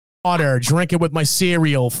water, drink it with my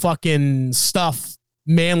cereal, fucking stuff,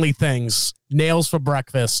 manly things, nails for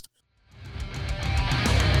breakfast.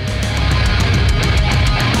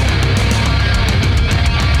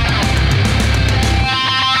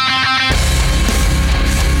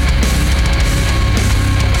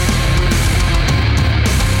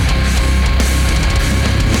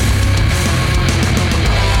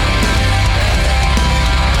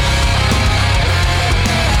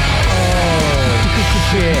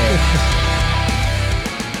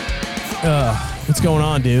 What's going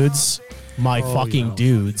on, dudes? My fucking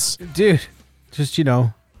dudes. Dude, just,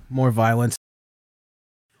 more violence.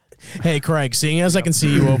 Hey, Craig, seeing as I can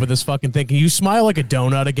see you over this fucking thing, can you smile like a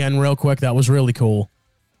donut again real quick? That was really cool.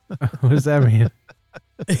 What does that mean?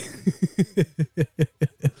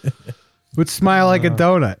 Would smile like a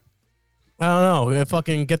donut? I don't know.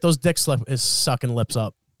 Fucking get those dick sucking lips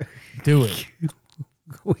up. Do it.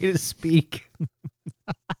 Way to speak.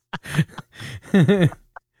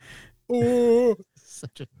 Oh,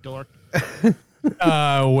 such a dork.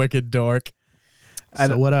 Wicked dork.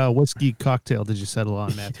 So what whiskey cocktail did you settle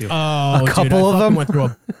on, Matthew? Oh, a couple of them. Went through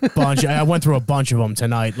a bunch. I went through a bunch of them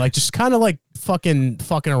tonight. Like just kind of like fucking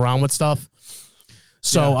around with stuff.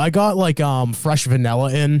 So I got like fresh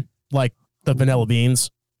vanilla in, like the vanilla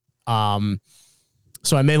beans.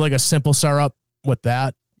 So I made like a simple syrup with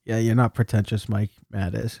that. Yeah, you're not pretentious, Mike.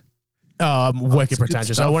 Matt is. Wicked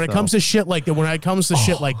pretentious. Stuff, So when it though. comes to shit like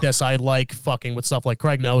shit like this, I like fucking with stuff like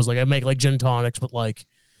Craig knows. Like I make like gin tonics with like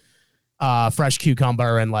fresh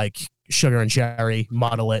cucumber and like sugar and cherry,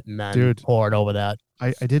 muddle it and then pour it over that.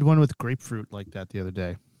 I did one with grapefruit like that the other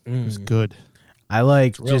day. It was good. I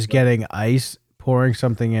like real just good. getting ice, pouring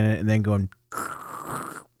something in it, and then going.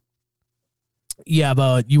 Yeah,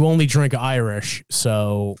 but you only drink Irish,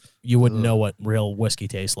 so you wouldn't know what real whiskey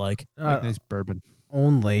tastes like. Nice bourbon.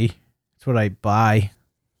 Only. That's what I buy.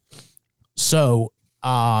 So,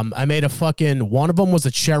 I made a fucking one of them was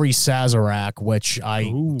a cherry Sazerac, which I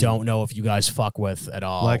don't know if you guys fuck with at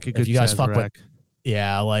all. Like a good if you guys fuck with, Sazerac.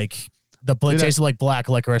 yeah, like the Dude, tasted like black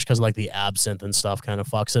licorice because like the absinthe and stuff kind of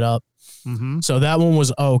fucks it up. Mm-hmm. So that one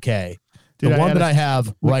was okay. Dude, The one that I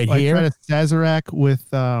have right here. I tried a Sazerac with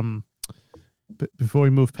before we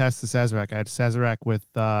move past the Sazerac, I had Sazerac with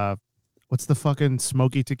what's the fucking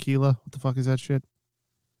smoky tequila? What the fuck is that shit?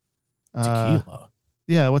 Tequila.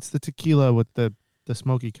 Yeah, what's the tequila with the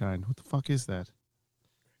smoky kind? What the fuck is that?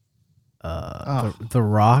 The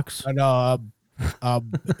rocks. And,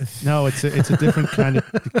 No, it's a different kind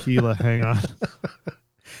of tequila. Hang on.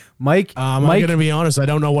 Mike. I'm Mike. gonna be honest. I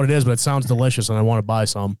don't know what it is, but it sounds delicious, and I want to buy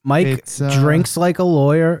some. Mike It's, drinks like a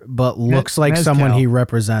lawyer, but looks like Mezcal. someone he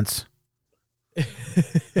represents.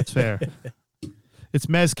 That's fair. It's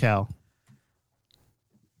mezcal.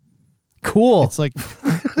 Cool. It's like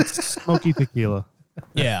it's smoky tequila.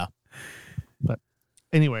 Yeah.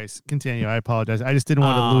 Anyways, continue. I apologize. I just didn't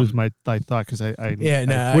want to lose my thought because I Yeah,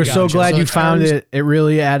 no, We're I so gotcha. glad So you it found turns- it. It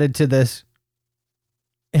really added to this.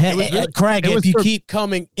 Craig, it was if you for- keep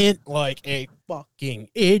coming in like a fucking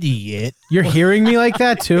idiot. You're hearing me like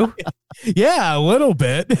that too? Yeah, a little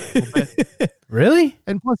bit. Really?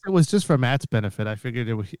 and plus it was just for Matt's benefit. I figured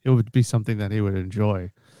it would be something that he would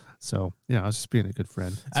enjoy. So I was just being a good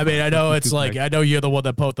friend. I mean, I know it's Too like, quick. I know you're the one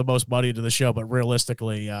that put the most money into the show, but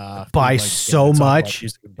realistically, By like, so it's all about much.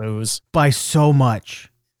 using booze. By so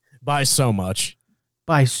much. By so much.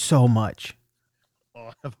 By so much. Oh,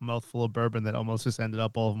 I have a mouthful of bourbon that almost just ended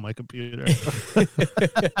up all over my computer.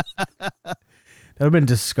 That would have been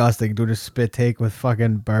disgusting doing a spit take with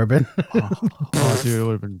fucking bourbon. Oh, dude, it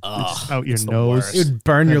would have been just out your it's the nose. worst. It would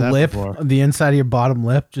burn Had your that lip, before. the inside of your bottom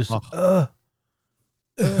lip. Just,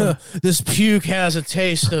 This puke has a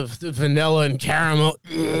taste of vanilla and caramel.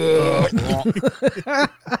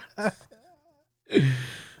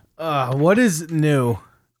 what is new?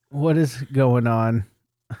 What is going on?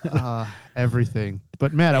 Everything.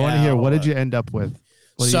 But Matt, I want to hear, what did you end up with?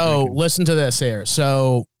 What are you So drinking? listen to this here.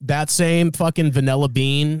 So that same fucking vanilla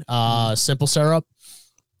bean, simple syrup.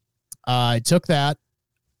 I took that,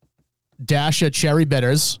 dash of cherry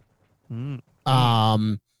bitters.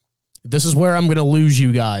 This is where I'm gonna lose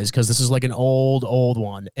you guys because this is like an old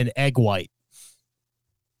one. An egg white.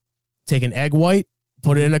 Take an egg white,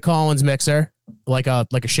 put it in a Collins mixer, like a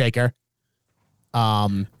shaker.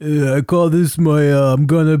 I call this my I'm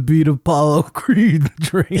gonna beat Apollo Creed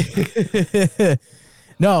drink.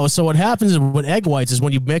 No, so what happens is with egg whites is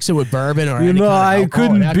when you mix it with bourbon or You any know, kind of I alcohol, it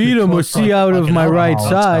couldn't actually beat him or cooks see like out of fucking my right alcohol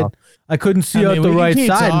and side. stuff. I couldn't see I out mean, the we can right keep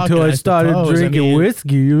side talking, until I I started suppose. I drinking mean-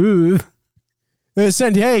 whiskey. Ugh. It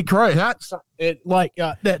said, "Hey, Craig, that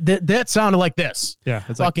sounded like this. Yeah,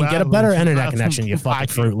 it's Fucking get a better internet connection, you fucking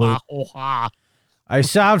Fruit Loop." I I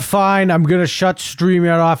sound fine. I'm gonna shut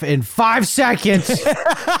StreamYard off in 5 seconds.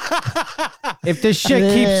 If this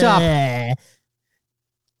shit keeps up.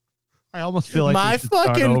 I almost feel like my we should start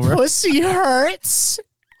fucking over. pussy hurts.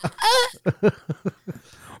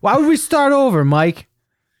 Why would we start over, Mike?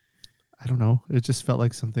 I don't know. It just felt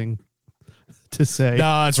like something to say.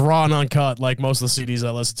 No, it's raw and uncut, like most of the CDs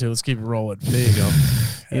I listen to. Let's keep it rolling. There you go.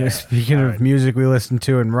 Yeah, speaking of music we listen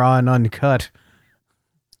to in raw and uncut.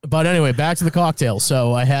 But anyway, back to the cocktail.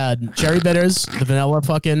 So I had cherry bitters, the vanilla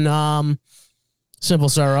fucking simple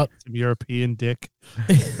syrup. Some European dick.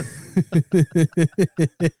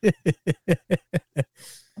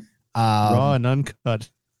 Raw and uncut.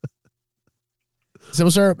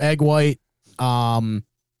 Simple syrup, egg white,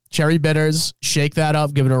 cherry bitters. Shake that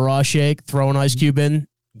up, give it a raw shake. Throw an ice cube in,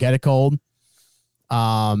 get it cold.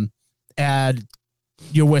 Add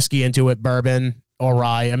your whiskey into it, bourbon or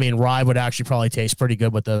rye. I mean, rye would actually probably taste pretty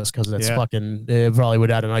good with this because it's fucking. It probably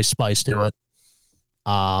would add a nice spice to it.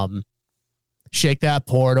 Shake that,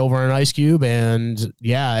 pour it over an ice cube, and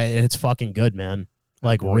yeah, it's fucking good, man.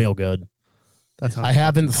 Like real good. That sounds I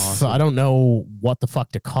haven't. awesome. I don't know what the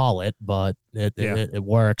fuck to call it, but it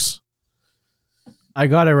works. I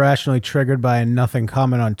got irrationally triggered by a nothing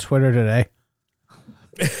comment on Twitter today.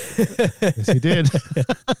 Yes, he did.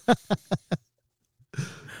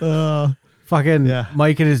 Fucking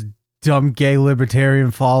Mike and his dumb gay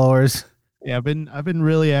libertarian followers. Yeah, I've been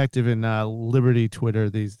really active in Liberty Twitter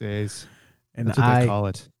these days. And That's what they call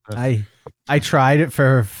it. I tried it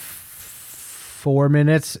for 4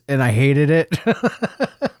 minutes and I hated it.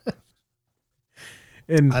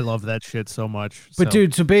 And I love that shit so much. But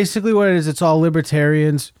dude, so basically what it is, it's all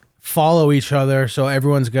libertarians follow each other, so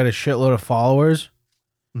everyone's got a shitload of followers.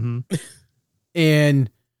 Mm-hmm.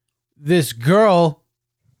 And this girl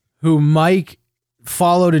who Mike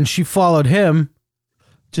followed and she followed him.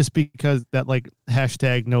 Just because that like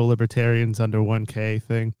hashtag no libertarians under 1K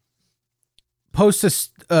thing.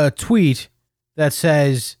 Posts a tweet that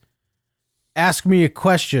says, "Ask me a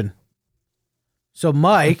question." So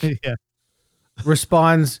Mike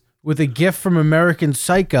responds with a gif from American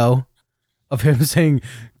Psycho of him saying,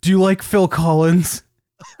 "Do you like Phil Collins?"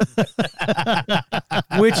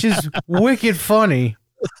 Which is wicked funny.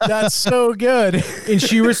 That's so good. And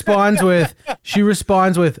she responds with,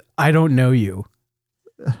 "I don't know you."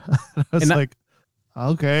 I was like,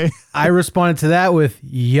 okay. I responded to that with,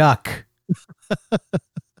 "Yuck."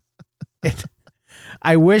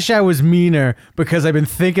 I wish I was meaner because I've been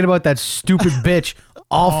thinking about that stupid bitch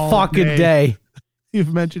all fucking day.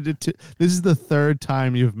 You've mentioned it to. This is the third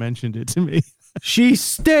time you've mentioned it to me. She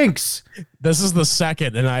stinks. This is the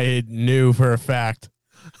second, and I knew for a fact.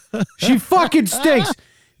 She fucking stinks.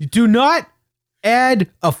 You do not add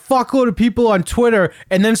a fuckload of people on Twitter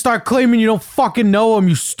and then start claiming you don't fucking know them,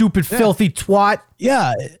 you stupid, filthy twat.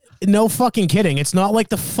 Yeah, no fucking kidding. It's not like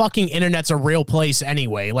the fucking internet's a real place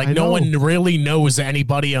anyway. Like, no one really knows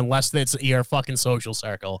anybody unless it's your fucking social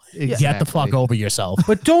circle. Exactly. Get the fuck over yourself.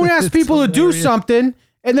 But don't ask people to do something,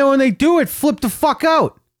 and then when they do it, flip the fuck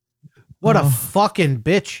out. What a fucking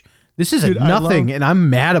bitch. This is nothing, and I'm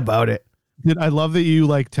mad about it. Dude, I love that you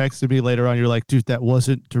like texted me later on. You're like, dude, that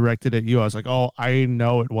wasn't directed at you. I was like, oh, I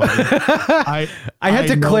know it wasn't. I had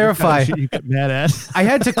to know clarify. The kind of shit you get mad at. I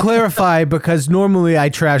had to clarify because normally I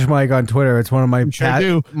trash Mike on Twitter. It's one of my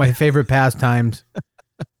my favorite pastimes.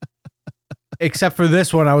 Except for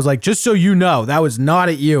this one, I was like, just so you know, that was not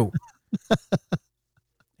at you.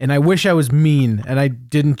 And I wish I was mean and I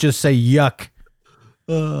didn't just say yuck.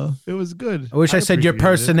 It was good. I wish I said your appreciated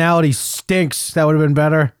personality stinks. That would have been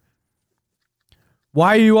better.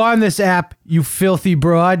 Why are you on this app, you filthy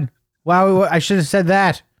broad? Wow, I should have said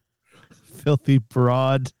that. Filthy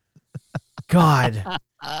broad. God.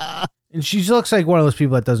 And she looks like one of those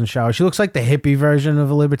people that doesn't shower. She looks like the hippie version of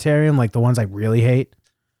a libertarian, like the ones I really hate.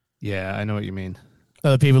 Yeah, I know what you mean.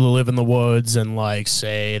 The people who live in the woods and like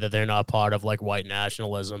say that they're not part of like white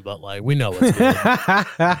nationalism, but like we know it's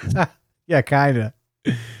good. Yeah, kind of.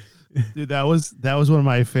 Dude, that was one of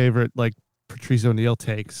my favorite like Patrice O'Neill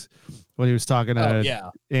takes when he was talking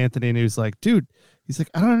to Anthony, and he was like, dude, he's like,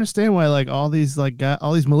 I don't understand why like all these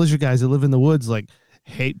militia guys that live in the woods like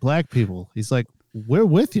hate black people. He's like, we're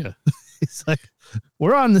with you. He's like,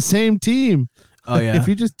 we're on the same team. Oh yeah. If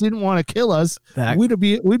you just didn't want to kill us, we'd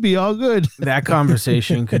be all good. That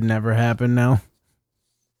conversation could never happen now.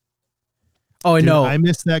 Oh, I know. I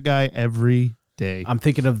miss that guy every day. I'm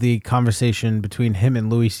thinking of the conversation between him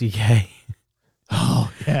and Louis C.K.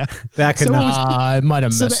 Oh yeah, that could not. I might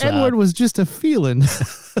have missed the N-word was just a feeling.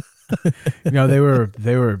 They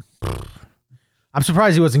were. I'm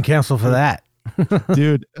surprised he wasn't canceled for that,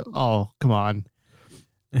 dude. Oh come on.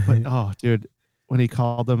 But, oh dude, when he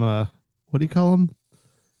called him what do you call him?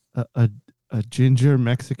 A ginger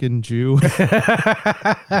Mexican Jew.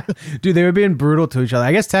 Dude, they were being brutal to each other.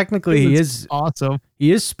 I guess technically he is awesome.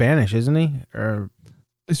 He is Spanish, isn't he? Or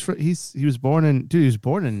he was born in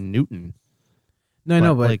Newton.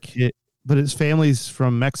 No, but but his family's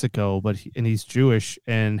from Mexico, and he's Jewish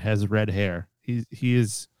and has red hair. He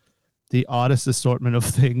is the oddest assortment of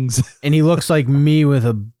things. And he looks like me with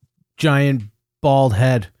a giant bald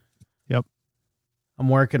head. Yep. I'm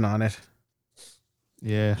working on it.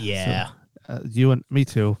 Yeah. Yeah. So, you and me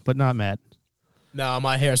too, but not Matt. No,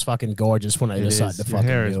 my hair's fucking gorgeous when I decide to Your fucking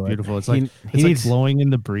hair is do it. beautiful. It's like it's blowing in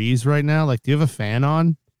the breeze right now. Like, do you have a fan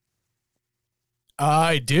on?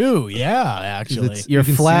 I do, yeah, actually. Your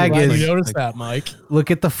flag is. You noticed that, Mike?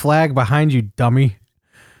 Look at the flag behind you, dummy.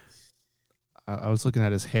 I was looking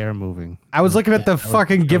at his hair moving. I was looking at the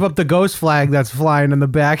fucking give up the ghost flag that's flying in the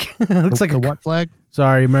back. Looks like the what flag?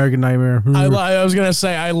 Sorry, American Nightmare. I was gonna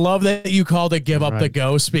say I love that you called it "Give Up the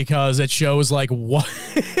Ghost" because it shows like what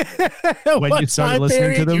when you started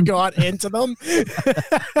listening to them, you got into them.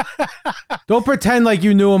 Don't pretend like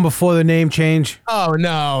you knew them before the name change. Oh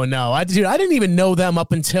no, I didn't even know them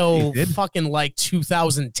up until fucking like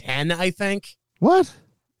 2010, I think. What?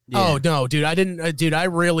 Yeah. Oh no, dude! I didn't, dude. I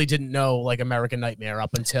really didn't know like American Nightmare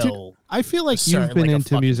up until. Dude, I feel like you've been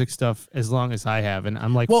into music stuff as long as I have, and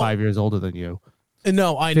I'm like 5 years older than you.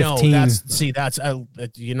 No, I 15. know. That's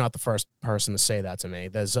you're not the first person to say that to me.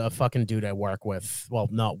 There's a fucking dude I work with. Well,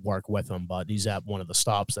 not work with him, but he's at one of the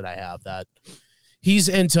stops that I have. That he's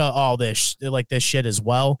into all this like this shit as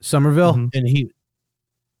well. Somerville, and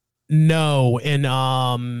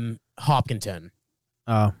in Hopkinton.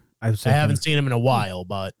 Oh, I haven't seen him in a while,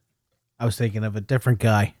 but I was thinking of a different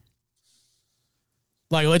guy.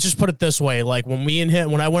 Like, let's just put it this way. Like, when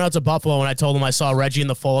I went out to Buffalo and I told him I saw Reggie in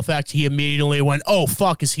the Full Effect, he immediately went, "Oh,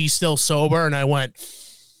 fuck, is he still sober?" And I went,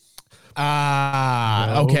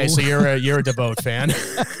 no. Okay, so you're a Devote fan.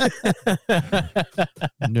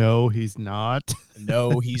 No, he's not.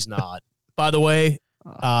 No, he's not. By the way,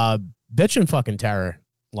 Bitch and fucking Terror,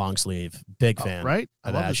 long sleeve. Big fan. Right?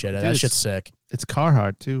 Of that shit. That shit's sick. It's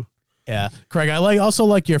Carhartt, too. Yeah, Craig, I also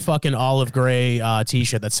like your fucking olive gray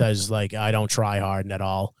t-shirt that says like I don't try hard at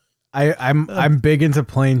all. I'm big into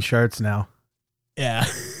plain shirts now. Yeah.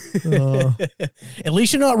 At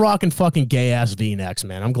least you're not rocking fucking gay ass V-necks,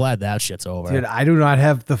 man. I'm glad that shit's over. Dude, I do not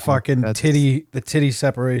have the fucking titty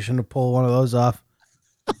separation to pull one of those off.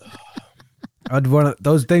 I'd want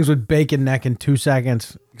those things would bake a neck in 2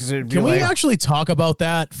 seconds. Can we actually talk about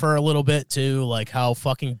that for a little bit too? Like how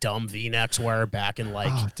fucking dumb V-necks were back in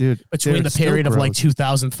between the period of like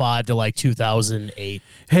 2005 to like 2008.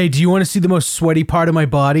 Hey, do you want to see the most sweaty part of my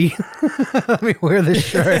body? Let me wear this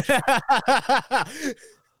shirt.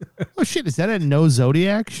 Oh shit, is that a No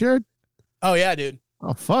Zodiac shirt? Oh yeah, dude.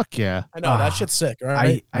 Oh fuck yeah. I know that shit's sick,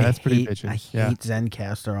 right? That's pretty bitchy. I hate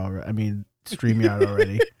Zencaster already. I mean StreamYard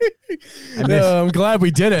already. I'm glad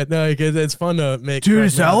we did it. Like, it's fun to make. Dude,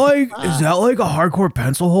 is that like a hardcore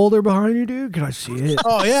pencil holder behind you, dude? Can I see it?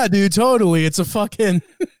 Oh yeah, dude, totally. It's a fucking.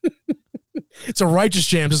 It's a Righteous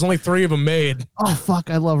Jam. There's only 3 of them made. Oh fuck,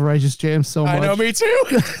 I love Righteous Jam so much. I know, me too.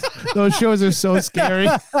 Those shows are so scary.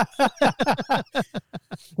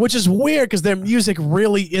 Which is weird because their music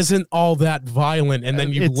really isn't all that violent, and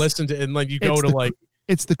then you listen to it and like you go to like.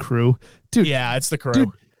 It's the Crew, dude. Yeah, it's the Crew. Dude,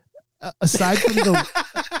 aside from the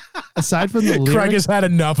lyrics, Craig has had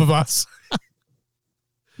enough of us.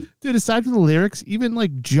 Dude, aside from the lyrics, even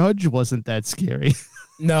like Judge wasn't that scary.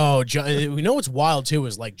 No, we know what's wild too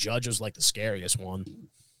is like Judge was like the scariest one.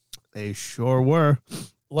 They sure were.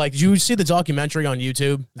 Like, did you see the documentary on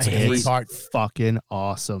YouTube? It's like a 3-part. Fucking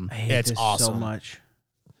awesome. I hate this awesome so much.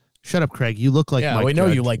 Shut up, Craig. You look like Mike we know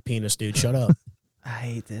Judge. You like penis, dude. Shut up. I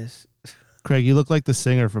hate this. Craig, you look like the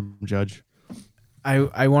singer from Judge.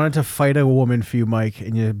 I wanted to fight a woman for you, Mike,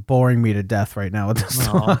 and you're boring me to death right now with this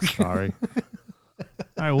talk. Sorry.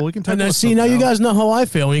 All right, well, we can talk and then, about see, now you guys know how I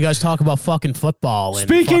feel when you guys talk about fucking football. And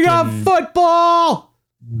Speaking of football!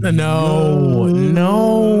 No.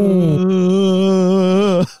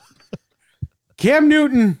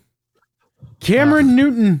 Cameron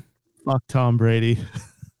Newton. Fuck Tom Brady.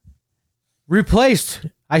 Replaced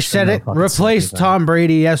Tom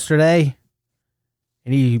Brady yesterday.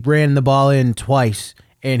 And he ran the ball in twice.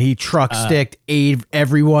 And he truck sticked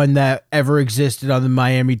everyone that ever existed on the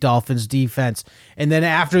Miami Dolphins defense. And then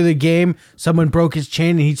after the game, someone broke his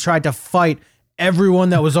chain and he tried to fight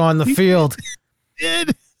everyone that was on the field.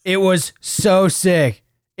 It was so sick.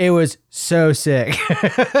 It was so sick.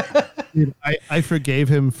 Dude, I forgave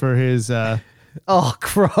him for his... Oh,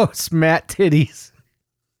 gross. Matt's titties.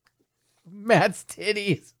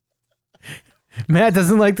 Matt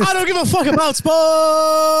doesn't like this. I don't give a fuck about sports.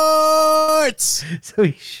 So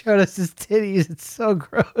he showed us his titties. It's so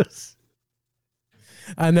gross.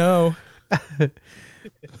 I know.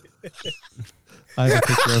 I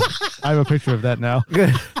have a picture of that now.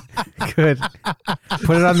 Good.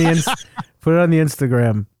 Put it on the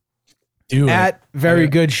Instagram. Do it. At Very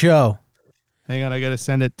Good Show. Hang on, I gotta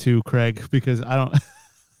send it to Craig because I don't.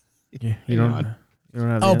 You don't have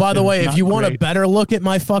Oh, by the way, if you want a better look at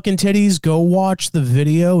my fucking titties, go watch the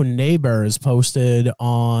video Neighbors posted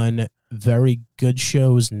on Very Good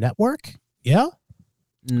Shows Network. Yeah?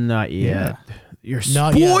 Not yet. Yeah. You're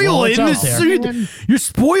Not yet. Well, it's out there. You're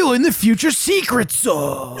spoiling the future secrets.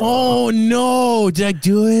 Oh no, did I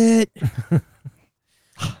do it?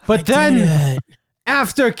 But then,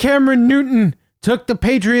 after Cameron Newton took the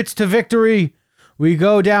Patriots to victory, we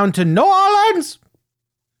go down to New Orleans,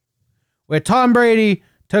 where Tom Brady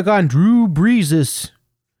took on Drew Brees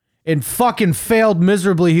and fucking failed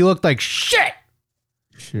miserably. He looked like shit.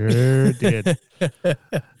 Sure did.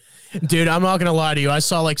 Dude, I'm not gonna lie to you. I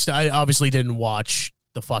saw I obviously didn't watch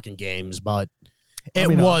the fucking games, but it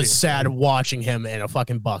was obviously sad watching him in a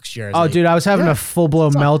fucking Bucks jersey. Oh, dude, I was having a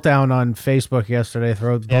full-blown meltdown on Facebook yesterday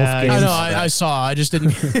through both games. I know, I saw. I just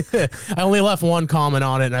didn't. I only left one comment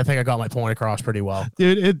on it, and I think I got my point across pretty well.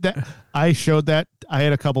 Dude, I showed that. I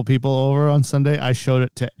had a couple people over on Sunday. I showed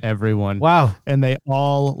it to everyone. Wow, and they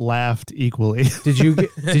all laughed equally. Did you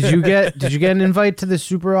get an invite to the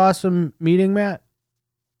super awesome meeting, Matt?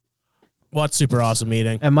 What super awesome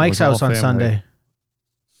meeting? At Mike's house on Sunday.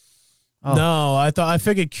 Oh. No, I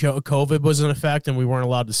figured COVID was in effect and we weren't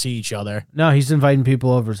allowed to see each other. No, he's inviting people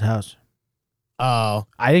over his house. Oh,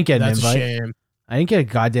 I didn't get an that's invite. a shame. I didn't get a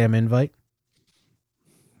goddamn invite.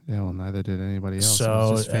 Yeah, well, neither did anybody else. So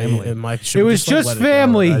it was just family. Mike it was just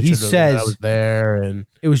family. He says I was there, and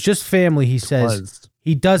it was just family. He says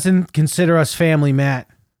he doesn't consider us family, Matt.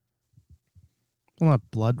 Well, not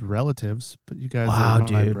blood relatives, but you guys Wow, are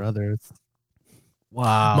my dude. brothers.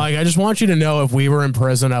 Wow, Mike, I just want you to know if we were in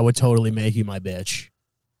prison, I would totally make you my bitch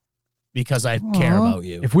because I care about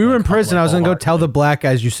you. If we were in prison, I was gonna go tell the black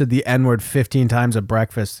guys you said the N-word 15 times at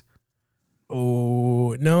breakfast.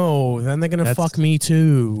 Oh no, then they're gonna fuck me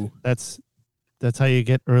too. That's how you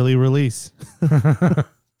get early release.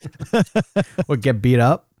 What, get beat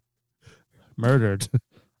up? Murdered.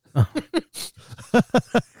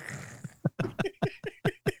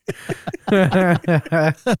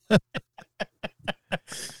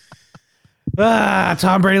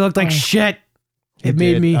 Tom Brady looked like shit. It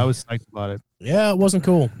made me. I was psyched about it. Yeah, it wasn't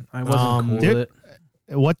cool. I wasn't cool with it.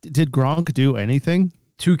 What did Gronk do? Anything?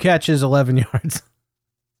 2 catches, 11 yards.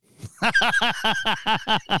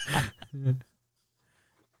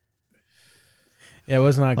 Yeah, it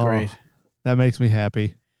was not great. That makes me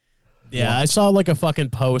happy. Yeah, I saw like a fucking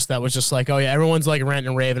post that was just like, oh yeah, everyone's like ranting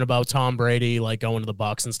and raving about Tom Brady like going to the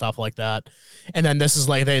Bucks and stuff like that. And then this is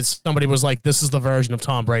like somebody was like, this is the version of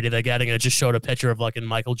Tom Brady they're getting. And it just showed a picture of like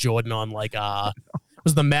Michael Jordan on like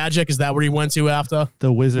was the Magic? Is that where he went to after?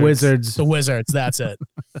 The Wizards. The Wizards, that's it.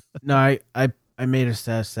 No, I made a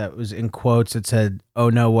stat that was in quotes. It said, "Oh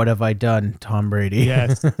no, what have I done, Tom Brady?"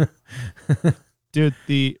 Yes. Dude,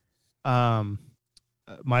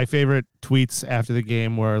 my favorite tweets after the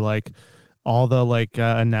game were like all the like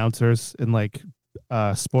announcers and like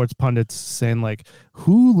sports pundits saying like,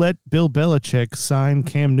 who let Bill Belichick sign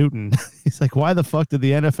Cam Newton? He's like, why the fuck did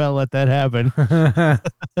the NFL let that happen?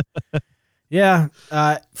 Yeah,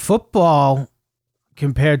 football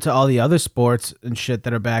compared to all the other sports and shit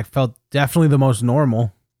that are back felt definitely the most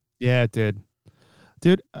normal. Yeah, it did.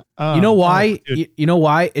 Dude, you know why? You know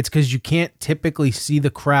why? It's because you can't typically see the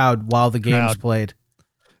crowd while the game's played.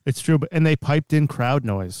 It's true, and they piped in crowd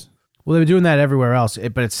noise. Well, they were doing that everywhere else,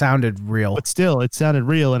 but it sounded real. But still, it sounded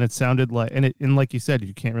real, and it sounded like, and like you said,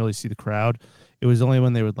 you can't really see the crowd. It was only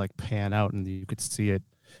when they would like pan out and you could see it.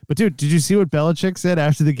 But dude, did you see what Belichick said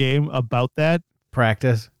after the game about that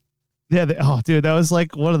practice? Yeah. Dude, that was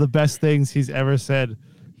like one of the best things he's ever said.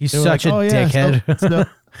 He's such a dickhead.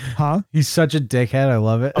 Huh? He's such a dickhead. I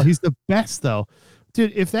love it. Oh, he's the best though,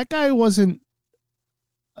 dude. If that guy wasn't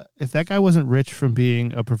rich from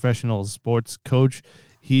being a professional sports coach,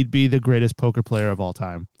 he'd be the greatest poker player of all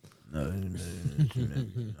time.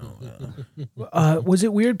 Was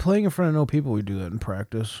it weird playing in front of no people? We do that in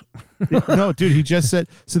practice. No, dude. He just said.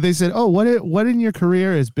 So they said, "Oh, what in your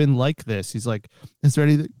career has been like this?" He's like, "Has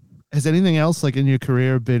anything else like in your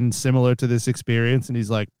career been similar to this experience?" And he's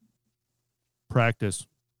like, "Practice."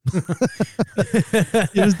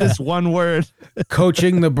 Use this one word.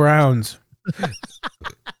 Coaching the Browns.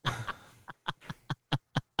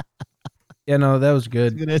 Yeah, no, that was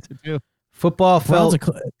good. Good answer too. Football felt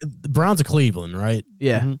The Browns of Cleveland, right?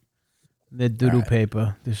 yeah. Mm-hmm. The doodoo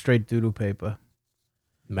paper, the straight doodoo paper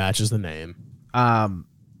matches the name. But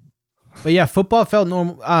yeah, football felt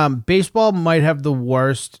normal. Baseball might have the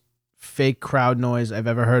worst fake crowd noise I've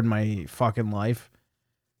ever heard in my fucking life.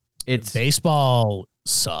 It's baseball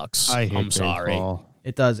sucks. I'm sorry.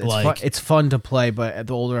 It does. It's fun to play, but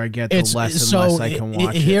the older I get, the less and less I can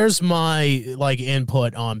watch it. Here's my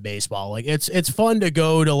input on baseball. It's fun to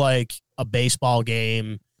go to a baseball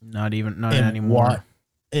game. Not anymore.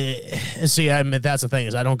 See, that's the thing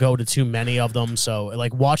is I don't go to too many of them. So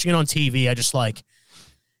watching it on TV, I just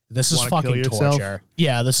this is fucking torture.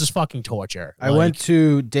 Yeah, this is fucking torture. I went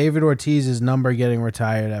to David Ortiz's number getting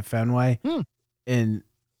retired at Fenway, and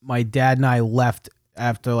my dad and I left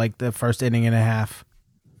after the first inning and a half.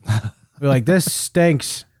 We were like, this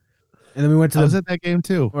stinks. And then we went to I was at that game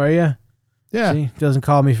too. Were you? Yeah. See, doesn't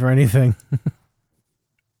call me for anything.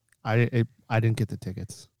 I didn't get the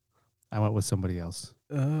tickets. I went with somebody else.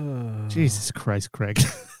 Oh. Jesus Christ, Craig.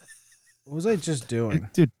 What was I just doing?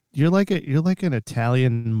 Dude, you're like an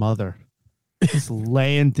Italian mother. Just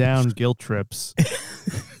laying down guilt trips.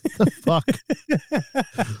 The fuck?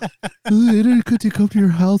 Could you come to your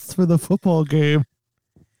house for the football game?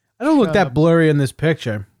 I don't look that blurry in this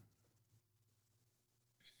picture.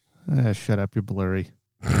 Shut up, you're blurry.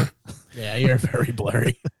 Yeah, you're very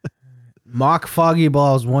blurry. Mock foggy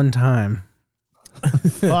balls one time.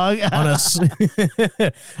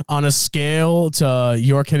 on a scale to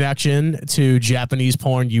your connection to Japanese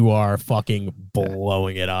porn, you are fucking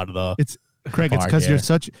blowing it out of the. It's Craig. It's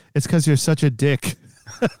because you're such a dick.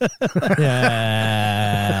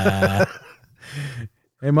 Yeah.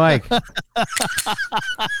 Hey, Mike.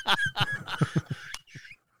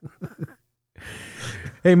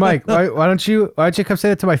 Hey, Mike. Why don't you come say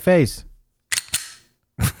that to my face?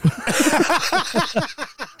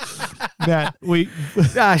 Matt,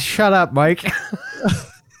 shut up, Mike.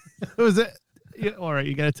 Was it? Yeah, all right,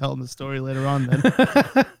 you got to tell him the story later on then,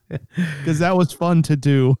 because that was fun to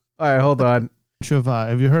do. All right, hold on.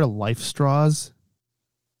 Have you heard of Life Straws?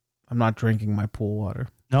 I'm not drinking my pool water.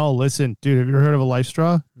 No, listen, dude. Have you ever heard of a Life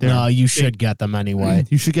Straw? No, you should get them anyway.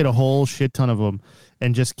 You should get a whole shit ton of them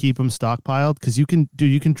and just keep them stockpiled because you can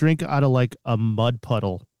drink out of a mud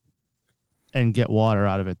puddle and get water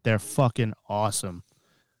out of it. They're fucking awesome.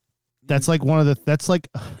 That's this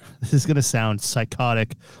is gonna sound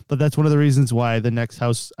psychotic, but that's one of the reasons why the next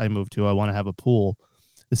house I move to, I want to have a pool.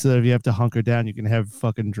 So that if you have to hunker down, you can have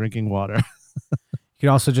fucking drinking water. You can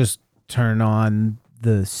also just turn on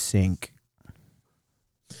the sink.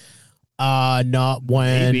 Not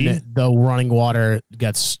when the running water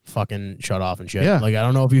gets fucking shut off and shit. Yeah. I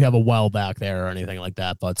don't know if you have a well back there or anything like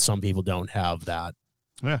that, but some people don't have that.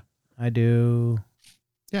 Yeah, I do.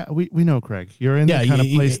 Yeah, we know, Craig. You're in the kind of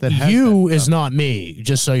place that has you that is stuff. Not me.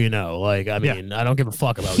 Just so you know, I don't give a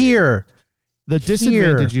fuck about here. You. The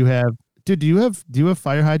disadvantage you have, dude. Do you have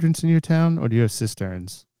fire hydrants in your town, or do you have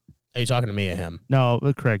cisterns? Are you talking to me or him? No,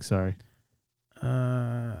 Craig. Sorry.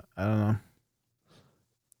 I don't know.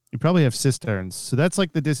 You probably have cisterns, so that's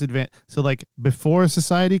the disadvantage. So before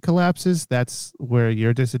society collapses, that's where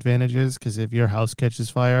your disadvantage is. Because if your house catches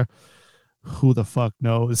fire, who the fuck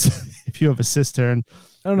knows? If you have a cistern.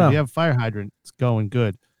 I don't know. If you have a fire hydrant, it's going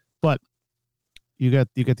good. But you got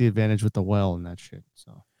the advantage with the well and that shit.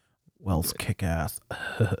 So wells kick ass.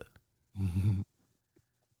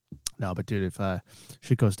 No, but dude, if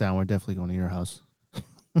shit goes down, we're definitely going to your house.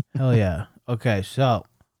 Hell yeah. Okay, so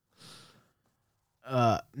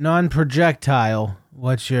non-projectile,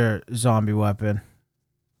 what's your zombie weapon?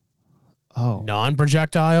 Oh.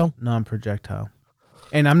 Non-projectile? Non-projectile.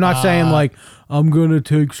 And I'm not saying I'm going to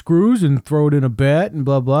take screws and throw it in a bat and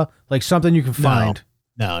blah, blah. Something you can find.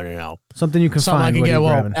 No. Something you can Something find. I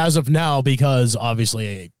can get, as of now, because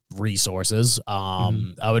obviously resources,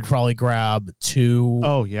 I would probably grab 2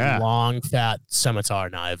 long, fat scimitar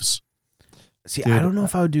knives. See, dude, I don't know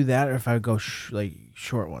if I would do that or if I would go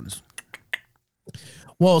short ones.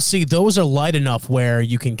 Well, see, those are light enough where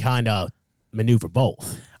you can kind of maneuver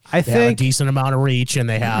both. They have a decent amount of reach and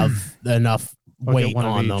they have enough weight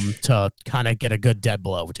on them to kind of get a good dead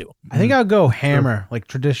blow to them. I think I'll go hammer,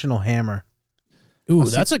 traditional hammer. Ooh,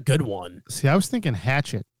 that's a good one. See, I was thinking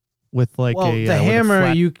hatchet with the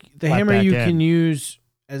hammer. You can use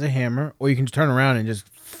as a hammer, or you can turn around and just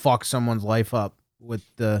fuck someone's life up with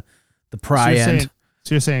the pry end.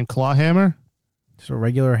 So you're saying claw hammer? Just a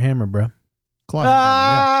regular hammer, bro. Claw hammer.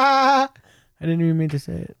 Yeah. I didn't even mean to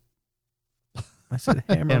say it. I said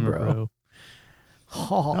hammer, bro.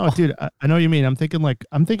 Oh. No, dude, I know what you mean. I'm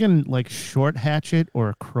thinking short hatchet or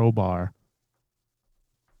a crowbar.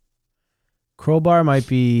 Crowbar might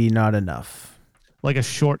be not enough. Like a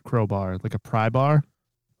short crowbar, like a pry bar.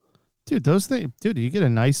 Dude, those things. Dude, you get a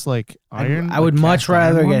nice like iron. I would much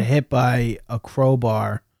rather get get hit by a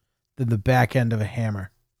crowbar than the back end of a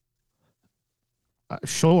hammer.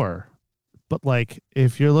 Sure. But like,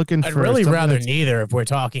 if you're looking I'd for, really rather neither. If we're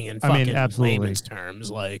talking in fucking absolutely. layman's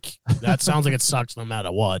terms, like that sounds like it sucks no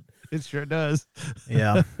matter what. It sure does.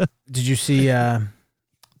 Yeah. Did you see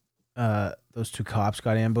those two cops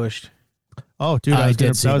got ambushed? Oh, dude, that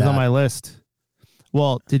was on my list.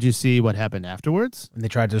 Well, did you see what happened afterwards? When they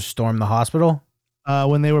tried to storm the hospital?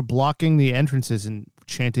 When they were blocking the entrances and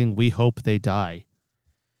chanting, "We hope they die."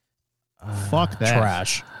 Fuck that.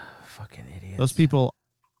 Trash. Fucking idiots. Those people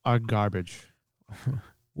are garbage.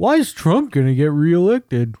 Why is Trump going to get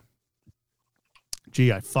reelected?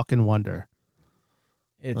 Gee, I fucking wonder.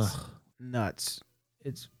 It's nuts.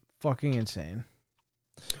 It's fucking insane.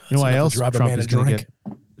 You know why else Trump is going to get?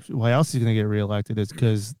 Why else he's going to get reelected is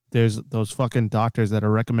because there's those fucking doctors that are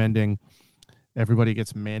recommending everybody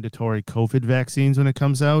gets mandatory COVID vaccines when it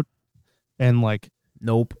comes out, and like,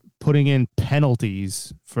 nope, putting in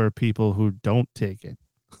penalties for people who don't take it.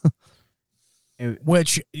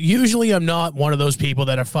 Which usually I'm not one of those people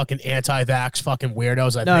that are fucking anti-vax fucking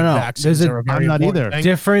weardos. I think vaccines are a very I'm not either. Thing.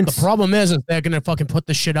 Difference. The problem is they're gonna fucking put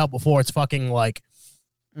the shit out before it's fucking like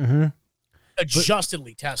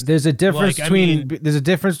adjustedly tested. There's a difference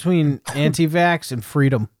between anti-vax and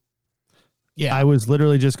freedom. Yeah, I was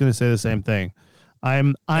literally just gonna say the same thing.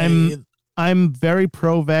 I'm very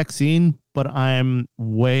pro-vaccine, but I'm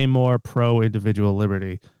way more pro-individual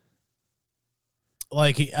liberty.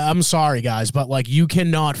 Like, I'm sorry, guys, but like, you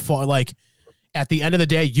cannot at the end of the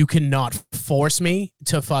day, you cannot force me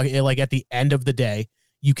to at the end of the day,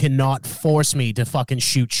 you cannot force me to fucking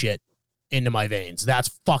shoot shit into my veins. That's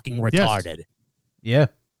fucking retarded. Yes.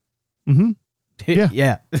 Yeah. Mm-hmm. Yeah.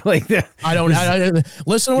 Yeah. Like that. I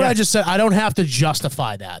listen to what I just said. I don't have to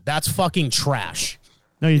justify that. That's fucking trash.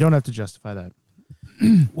 No, you don't have to justify that.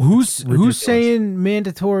 Who's saying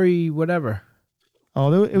mandatory whatever?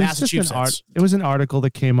 Oh, it was just it was an article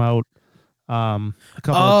that came out. A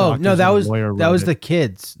couple of no, that was the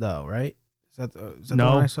kids though, right? Is that the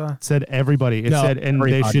one I saw? It said everybody. It said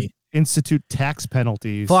everybody. They should institute tax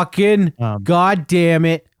penalties. Fucking god damn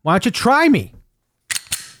it! Why don't you try me?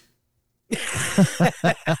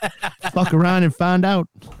 Fuck around and find out.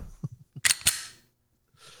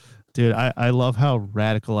 Dude, I love how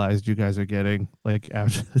radicalized you guys are getting, like,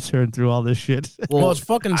 after turn through all this shit. Well, it's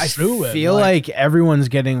fucking true. I feel like everyone's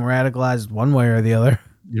getting radicalized one way or the other.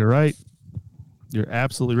 You're right. You're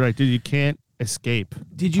absolutely right. Dude, you can't escape.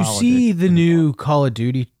 Did you see the new Call of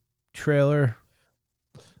Duty trailer?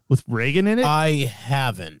 With Reagan in it? I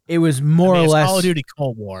haven't. It was more or less Call of Duty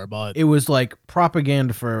Cold War, but it was like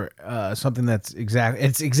propaganda for something that's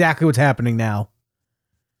exactly what's happening now.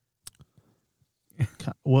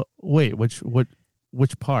 Well, wait, which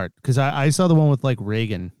part? Because I saw the one with like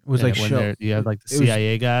Reagan. It was like you have like the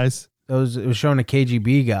CIA guys. It was showing a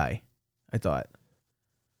KGB guy, I thought.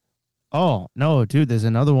 Oh no, dude! There's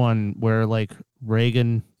another one where like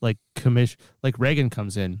Reagan, Reagan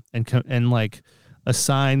comes in and like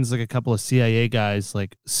assigns like a couple of CIA guys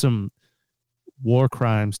like some war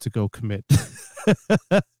crimes to go commit.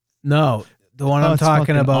 No, the one I'm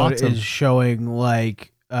talking about is showing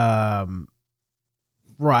like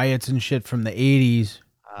riots and shit from the 80s.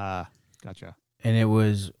 Gotcha. And it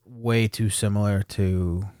was way too similar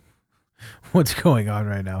to what's going on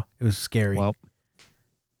right now. It was scary. Well,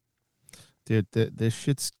 dude, this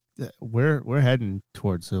shit's we're heading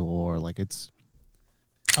towards a war. Like it's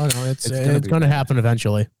going to happen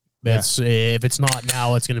eventually. Yeah. If it's not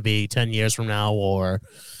now, it's going to be 10 years from now or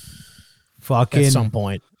fucking at some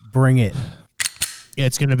point. Bring it.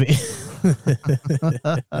 It's going to be.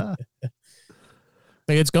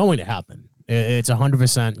 It's going to happen. It's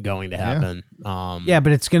 100% going to happen. Yeah,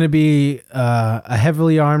 but it's going to be a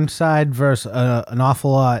heavily armed side versus an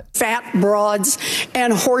awful lot fat broads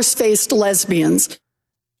and horse-faced lesbians.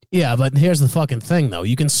 Yeah, but here's the fucking thing, though.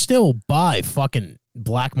 You can still buy fucking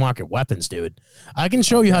black market weapons, dude. I can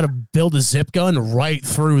show you how to build a zip gun right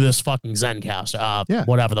through this fucking Zencast.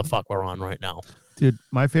 Whatever the fuck we're on right now. Dude,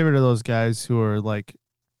 my favorite are those guys who are like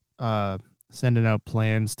sending out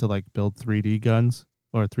plans to like build 3D guns.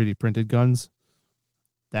 Or 3D printed guns.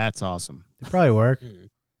 That's awesome. They probably work.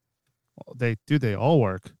 They all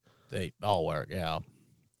work. They all work, yeah.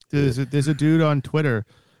 There's a dude on Twitter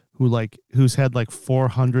who's had like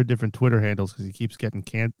 400 different Twitter handles because he keeps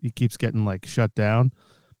getting like shut down,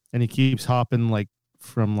 and he keeps hopping like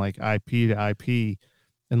from like IP to IP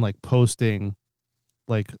and like posting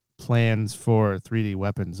like plans for 3D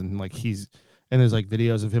weapons, and like And there's like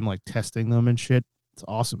videos of him like testing them and shit. It's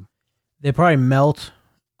awesome. They probably melt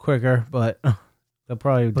quicker, but they'll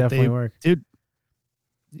probably definitely work. Dude,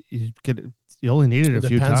 you only need it a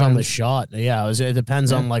few times. Depends on the shot. Yeah, it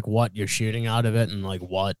depends on like what you're shooting out of it and like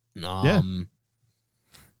what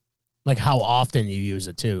like how often you use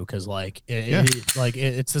it too, because like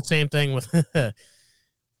it's the same thing with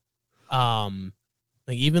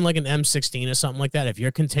like even like an M16 or something like that. If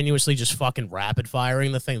you're continuously just fucking rapid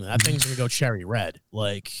firing the thing, that thing's gonna go cherry red.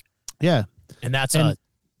 Like yeah, and that's a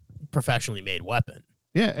professionally made weapon.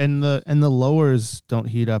 Yeah, and the lowers don't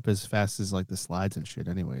heat up as fast as like the slides and shit,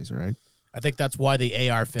 anyways, right? I think that's why the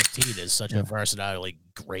AR-15 is such a versatilely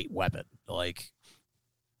great weapon. Like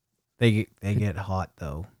they get hot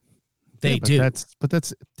though. They do.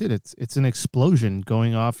 That's it's an explosion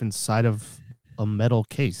going off inside of a metal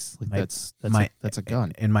case. Like that's a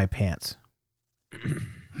gun in my pants. You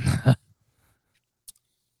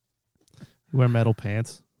wear metal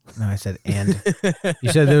pants? No, I said and.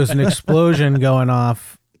 You said there was an explosion going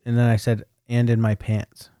off, and then I said and in my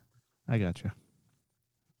pants. I got you.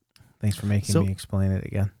 Thanks for making me explain it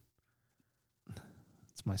again.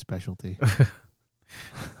 It's my specialty.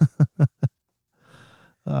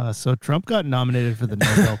 So Trump got nominated for the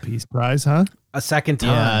Nobel Peace Prize, huh? A second time.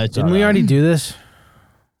 Yeah, didn't we already do this?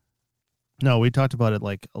 No, we talked about it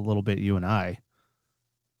like a little bit, you and I,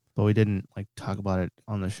 but we didn't like talk about it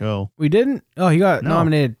on the show. We didn't? Oh, he got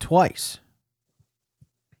nominated twice.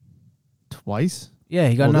 Twice? Yeah,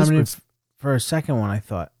 he got nominated for a second one, I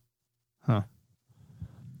thought. Huh.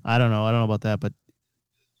 I don't know about that, but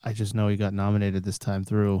I just know he got nominated this time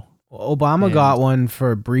through. Well, Obama got one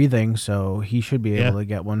for breathing, so he should be able to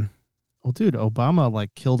get one. Well, dude, Obama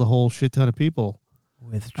like killed a whole shit ton of people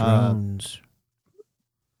with drones.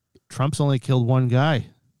 Trump's only killed one guy.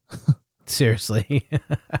 Seriously.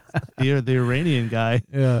 the Iranian guy.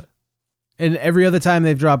 Yeah. And every other time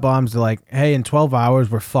they've dropped bombs, they're like, hey, in 12 hours,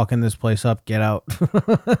 we're fucking this place up. Get out.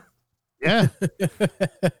 Yeah.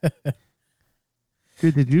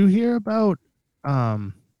 Dude, did you hear about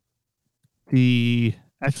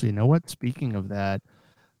actually, you know what? Speaking of that,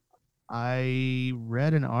 I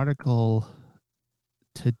read an article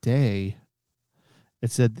today.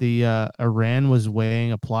 It said the Iran was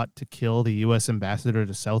weighing a plot to kill the U.S. ambassador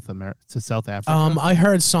to South Africa. I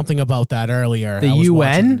heard something about that earlier. The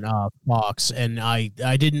UN? Fox, and I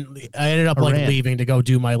ended up like leaving to go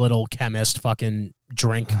do my little chemist fucking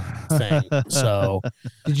drink thing. So,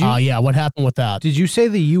 did you? Yeah, what happened with that? Did you say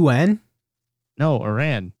the UN? No,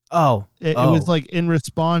 Iran. Oh, it was like in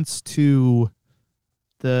response to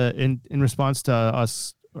in response to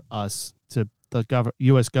us to the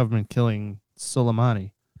U.S. government killing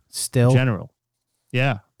Soleimani. Still, general.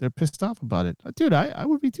 Yeah, they're pissed off about it, dude. I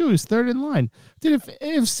would be too. He's third in line, dude.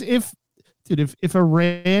 If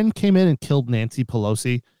Iran came in and killed Nancy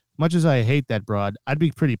Pelosi, much as I hate that broad, I'd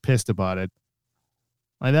be pretty pissed about it.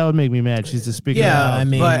 Like that would make me mad. She's the speaker. Yeah, I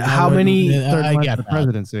mean, but how many? I get the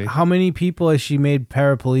presidency. How many people has she made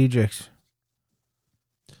paraplegics?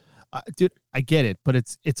 Dude, I get it, but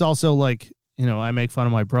it's also like, you know, I make fun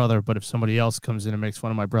of my brother, but if somebody else comes in and makes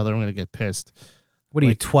fun of my brother, I'm gonna get pissed. What are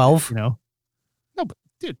you, 12? You know? No, but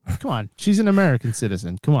dude, come on. She's an American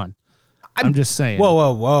citizen. Come on. I'm just saying.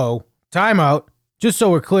 Whoa. Time out. Just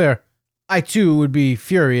so we're clear, I too would be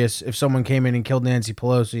furious if someone came in and killed Nancy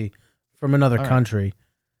Pelosi from another country.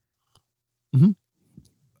 Mm-hmm.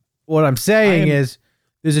 What I'm saying is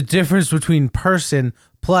there's a difference between person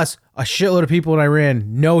plus a shitload of people in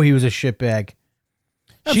Iran know he was a shitbag.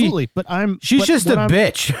 Absolutely, she's just a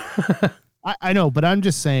bitch. I know, but I'm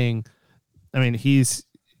just saying. I mean, he's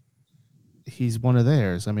one of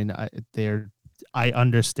theirs. I mean, I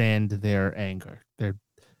understand their anger.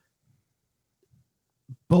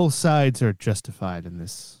 Both sides are justified in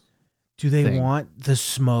this. Do they want the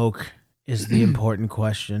smoke? Is the important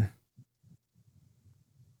question.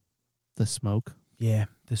 The smoke? Yeah,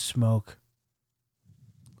 the smoke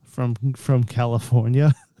from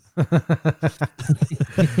California.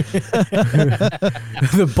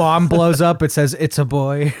 The bomb blows up. It says it's a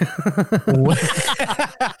boy.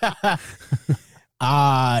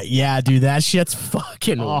 Yeah, dude, that shit's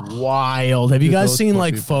fucking wild. Have you guys seen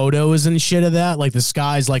like photos and shit of that? Like the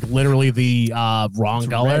sky's like literally the wrong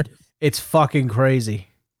color. Red. It's fucking crazy.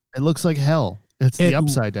 It looks like hell. It's the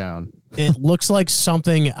upside down. It looks like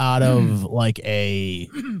something out of like a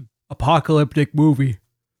apocalyptic movie.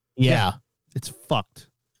 Yeah. It's fucked.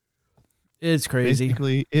 It's crazy.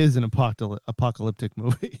 Basically is an apocalyptic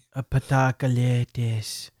movie.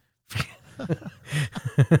 Apocalyptic.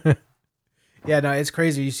 Yeah, no, it's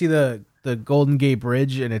crazy. You see the Golden Gate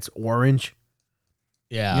Bridge and it's orange.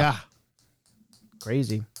 Yeah.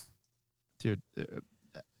 Crazy. dude.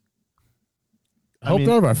 I hope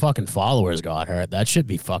none of our fucking followers got hurt. That should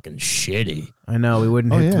be fucking shitty. I know we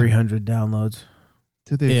wouldn't hit 300 downloads.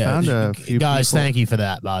 Dude, they found a few guys. people. Thank you for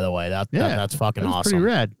that. By the way, that's fucking awesome. Pretty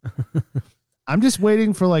rad. I'm just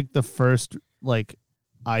waiting for like the first like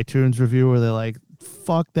iTunes review where they're like,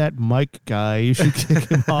 "Fuck that Mike guy. You should kick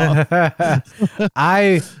him off."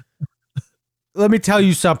 Let me tell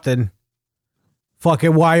you something.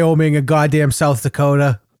 Fucking Wyoming and goddamn South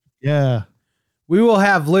Dakota. Yeah. We will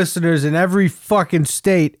have listeners in every fucking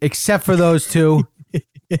state except for those two.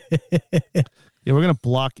 Yeah, we're gonna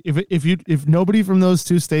block if nobody from those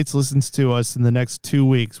two states listens to us in the next 2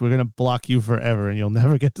 weeks, we're gonna block you forever, and you'll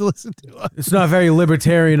never get to listen to us. It's not very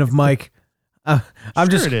libertarian of Mike. I'm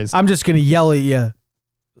just gonna yell at you.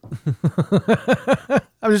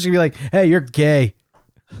 I'm just gonna be like, "Hey, you're gay."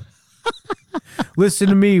 Listen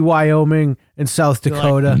to me, Wyoming and South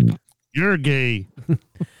Dakota. Like, you're gay.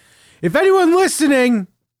 If anyone listening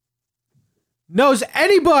knows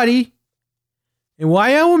anybody in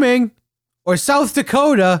Wyoming or South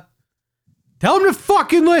Dakota, tell them to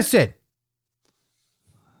fucking listen.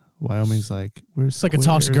 Wyoming's like, it's like a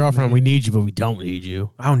toxic girlfriend. We need you, but we don't need you.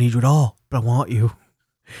 I don't need you at all, but I want you.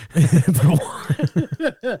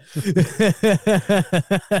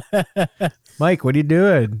 Mike, what are you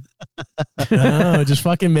doing? No, just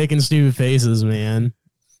fucking making stupid faces, man.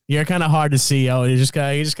 You're kind of hard to see. Oh, you just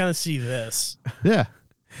kind of see this. Yeah.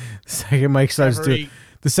 The second Mike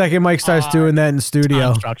starts doing that in the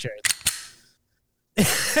studio.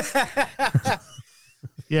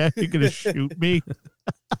 Yeah, you're gonna shoot me.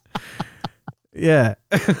 Yeah.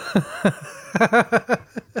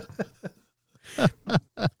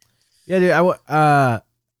 Yeah, dude.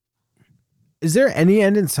 Is there any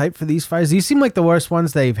end in sight for these fires? These seem like the worst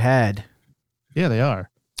ones they've had. Yeah, they are.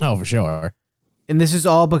 Oh, for sure. And this is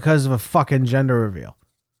all because of a fucking gender reveal.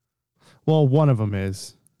 Well, one of them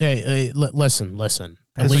is. Hey, listen. At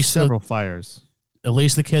There's least several fires. At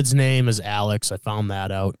least the kid's name is Alex. I found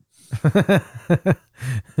that out.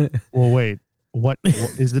 Well, wait. What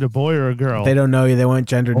is it? A boy or a girl? They don't know you. They went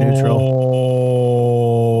gender neutral.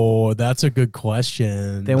 Oh, that's a good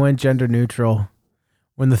question. They went gender neutral.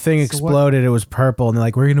 When the thing exploded, it was purple, and they're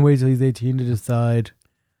like, "We're gonna wait till he's 18 to decide."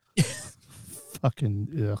 Fucking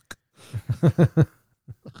yuck.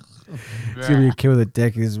 It's gonna be a kid with a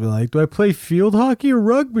dick. He's gonna be like, "Do I play field hockey or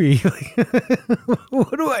rugby?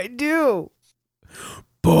 What do I do?"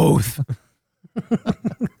 Both.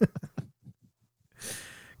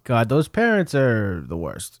 God, those parents are the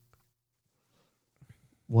worst.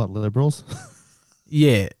 What, liberals?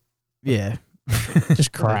 Yeah.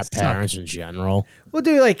 Just crap parents in general. Well,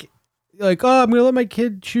 dude, like, oh, I'm gonna let my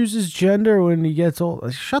kid choose his gender when he gets old.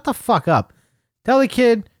 Like, shut the fuck up. Tell the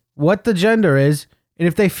kid what the gender is, and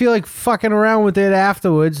if they feel like fucking around with it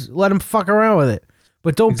afterwards, let them fuck around with it.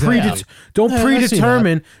 But don't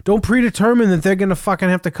predetermine that they're gonna fucking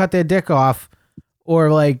have to cut their dick off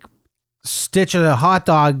or like stitch a hot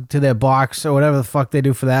dog to their box or whatever the fuck they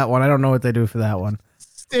do for that one. I don't know what they do for that one.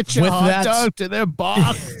 Stitch a hot dog to their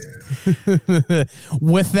box.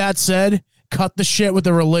 With that said, cut the shit with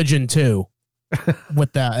the religion too.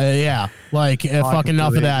 With that, yeah, like fucking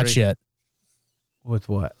enough of that shit. With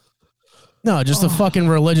what? No, just the fucking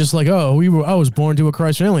religious, like, I was born to a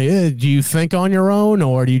Christ family. Do you think on your own,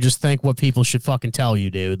 or do you just think what people should fucking tell you,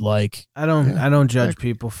 dude? Like, I don't judge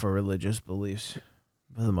people for religious beliefs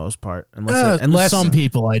for the most part, unless some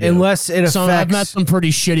people I do. Unless it affects. I've met some pretty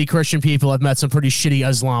shitty Christian people. I've met some pretty shitty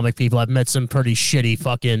Islamic people. I've met some pretty shitty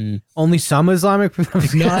fucking. Only some Islamic people.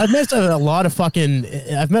 No, I've met a lot of fucking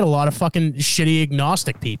shitty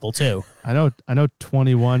agnostic people too. I know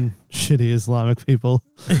 21 shitty Islamic people.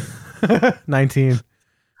 19.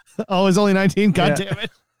 Oh, it's only 19? God damn it.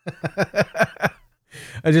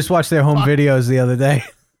 I just watched their home videos the other day.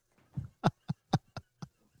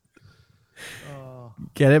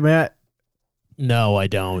 Get it, Matt? No, I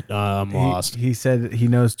don't. I'm lost. He said he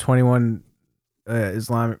knows 21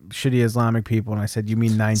 shitty Islamic people, and I said, you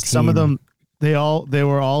mean 19? Some of them, they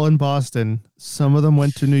were all in Boston. Some of them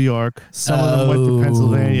went to New York. Some of them went to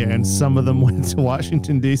Pennsylvania, and some of them went to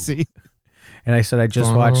Washington, D.C. And I said, I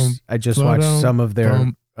just watched some of their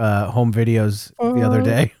home videos the other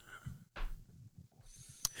day.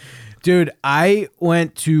 Dude, I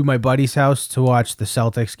went to my buddy's house to watch the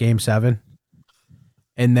Celtics Game 7.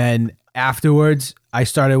 And then afterwards, I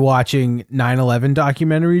started watching 9/11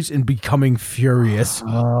 documentaries and becoming furious.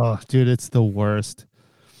 Oh, dude, it's the worst.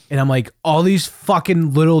 And I'm like, all these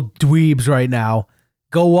fucking little dweebs right now,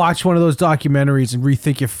 go watch one of those documentaries and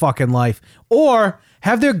rethink your fucking life. Or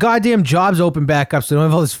have their goddamn jobs open back up so they don't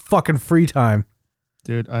have all this fucking free time.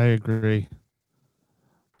 Dude, I agree.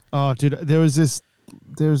 Oh, dude, there was this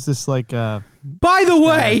like By the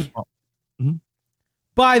way,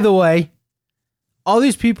 by the way, all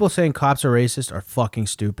these people saying cops are racist are fucking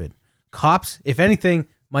stupid. Cops, if anything,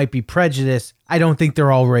 might be prejudiced. I don't think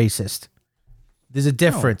they're all racist. There's a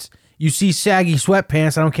difference. No. You see saggy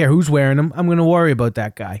sweatpants, I don't care who's wearing them. I'm going to worry about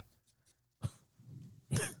that guy.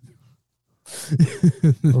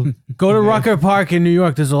 Go to Rucker Park in New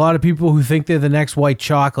York. There's a lot of people who think they're the next white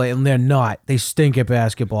chocolate, and they're not. They stink at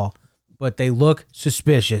basketball, but they look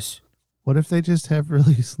suspicious. What if they just have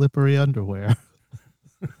really slippery underwear?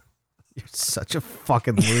 You're such a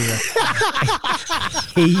fucking loser. I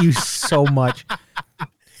hate you so much.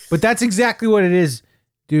 But that's exactly what it is,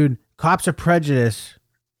 dude. Cops are prejudiced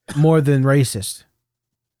more than racist.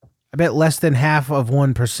 I bet less than half of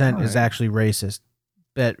 1% is actually racist.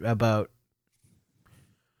 Bet about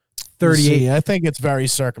 38. I think it's very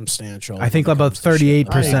circumstantial. I think about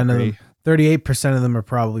 38% of them. 38% of them are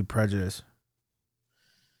probably prejudiced.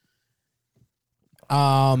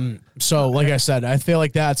 So like I said, I feel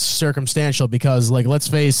like that's circumstantial because, like, let's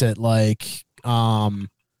face it, like,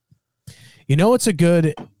 it's a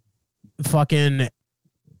good fucking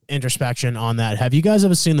introspection on that. Have you guys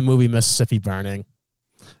ever seen the movie Mississippi Burning?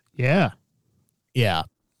 Yeah.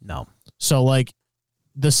 No. So, like,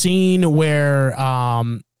 the scene where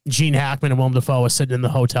Gene Hackman and Willem Dafoe are sitting in the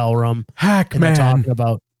hotel room. Hackman. And they're talking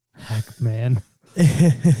about Hackman.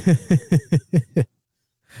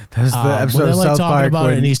 That's the episode of South Park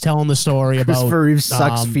about it, and he's telling the story about Christopher Reeve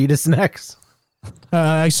sucks fetus necks.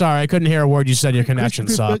 Sorry, I couldn't hear a word you said. Your connection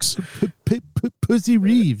sucks. Pussy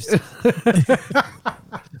Reeves.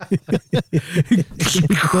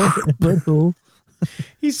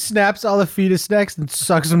 He snaps all the fetus necks and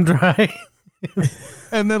sucks them dry.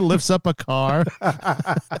 And then lifts up a car.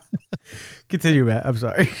 Continue, Matt. I'm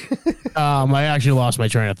sorry. I actually lost my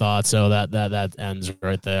train of thought, so that ends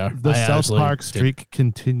right there. The South Park streak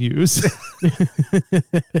continues.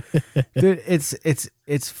 Dude,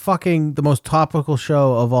 it's fucking the most topical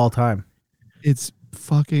show of all time. It's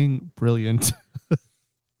fucking brilliant.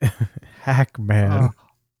 Hackman.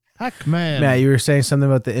 Hackman. Matt, you were saying something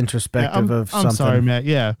about the introspective of something. I'm sorry, Matt.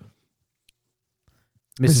 Yeah.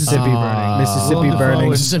 Mississippi Burning.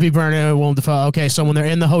 Mississippi Burning. Willem Dafoe. Okay, so when they're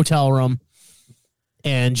in the hotel room,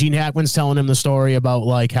 and Gene Hackman's telling him the story about,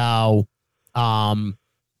 like, how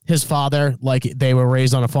his father, like, they were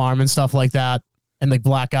raised on a farm and stuff like that, and the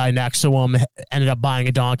black guy next to him ended up buying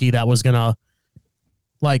a donkey that was gonna,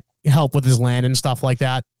 like, help with his land and stuff like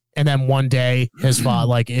that. And then one day his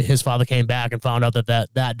father came back and found out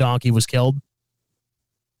that donkey was killed.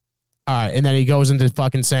 All right, and then he goes into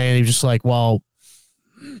fucking saying, he's just like, well,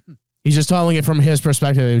 he's just telling it from his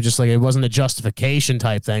perspective. It was just like, it wasn't a justification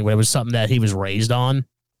type thing, but it was something that he was raised on.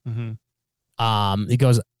 Mm-hmm. He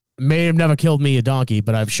goes, may have never killed me a donkey,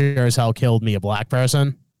 but I've sure as hell killed me a black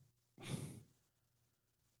person.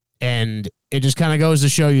 And it just kind of goes to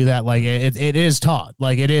show you that, like, it is taught.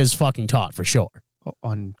 Like, it is fucking taught for sure.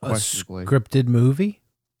 Unquestionably. A scripted movie?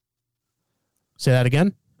 Say that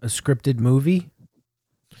again? A scripted movie?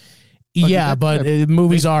 Yeah, but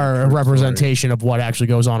movies are a representation of what actually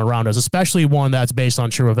goes on around us, especially one that's based on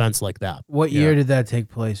true events like that. What year did that take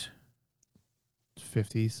place?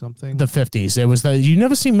 50 something. The 50s. It was you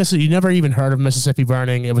never even heard of Mississippi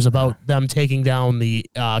Burning. It was about them taking down the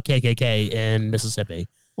KKK in Mississippi.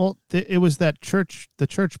 Well, it was the church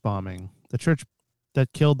bombing, the church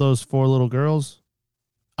that killed those 4 little girls.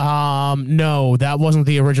 No, that wasn't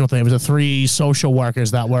the original thing. It was the 3 social workers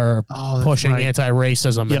that were pushing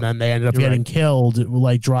anti-racism, and then they ended up getting killed,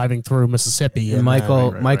 like, driving through Mississippi. And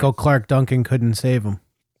Michael Clark Duncan couldn't save him.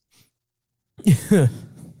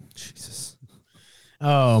 Jesus.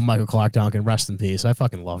 Oh, Michael Clark Duncan, rest in peace. I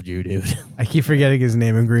fucking loved you, dude. I keep forgetting his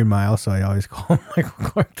name in Green Mile, so I always call him Michael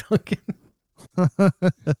Clark Duncan.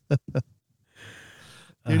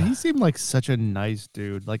 Dude, he seemed like such a nice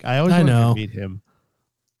dude. Like, I always wanted to meet him.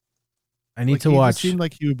 I need to watch. He seemed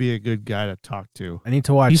like he would be a good guy to talk to. I need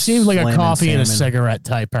to watch. He seems like a coffee and a cigarette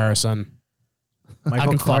type person. I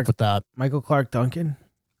can fuck with that. Michael Clark Duncan?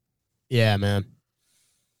 Yeah, man.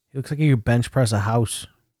 He looks like he could bench press a house.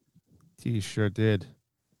 He sure did.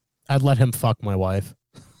 I'd let him fuck my wife.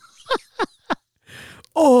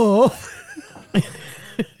 Oh.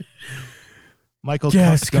 Michael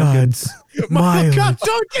Yes, Clark Duncan. Michael Clark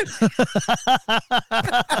Duncan.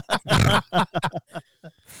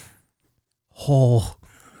 Oh.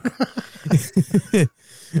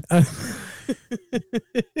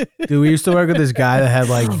 Dude, we used to work with this guy that had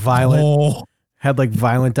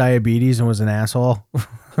violent diabetes and was an asshole.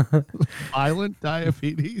 Violent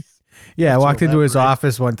diabetes? Yeah, I walked into his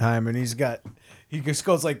office one time and he just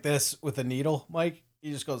goes like this with a needle, Mike.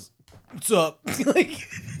 He just goes, "What's up?" Like,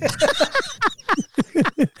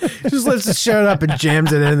 just lifts his shirt up and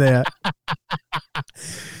jams it in there.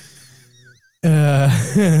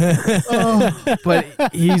 But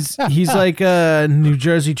he's like a New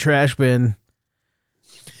Jersey trash bin.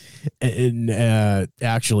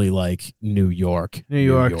 Actually, like New York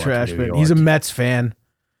trash bin. He's a Mets fan.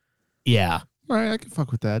 Yeah. All right, I can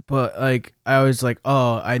fuck with that. But like, I was like,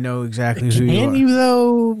 oh, I know exactly who you are. Can you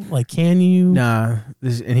though? Like, can you? Nah,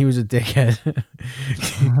 and he was a dickhead.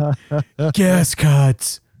 Gas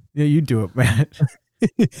cards. Yeah, you do it, man.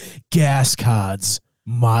 Gas cards,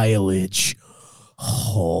 mileage,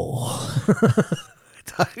 hole.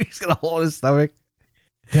 He's got a hole in his stomach.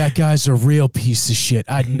 That guy's a real piece of shit.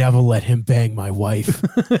 I'd never let him bang my wife.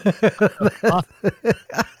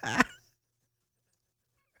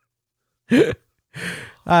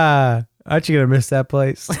 Aren't you gonna miss that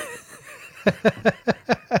place?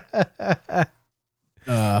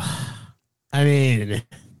 I mean,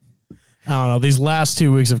 I don't know. These last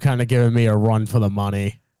 2 weeks have kind of given me a run for the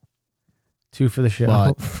money. 2 for the show.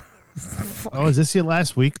 But, oh, is this your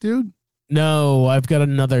last week, dude? No, I've got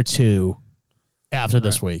another 2 after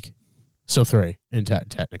this week. So 3,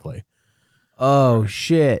 technically. Oh,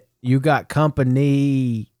 shit. You got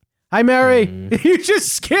company. Hi, Mary. You just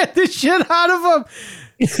scared the shit out of him.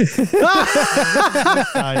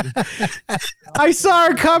 I saw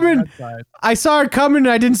her coming. And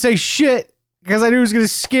I didn't say shit because I knew it was going to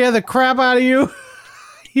scare the crap out of you.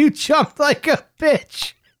 You jumped like a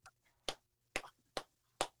bitch.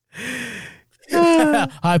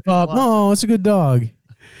 Hi, Pop. Oh, it's a good dog.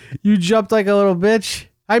 You jumped like a little bitch.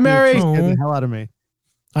 Hi, Mary. Scared the hell out of me.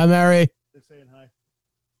 Hi, Mary. They're saying hi.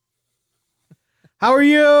 How are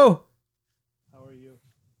you?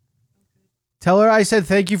 Tell her I said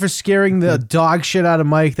thank you for scaring the dog shit out of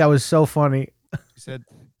Mike. That was so funny. He said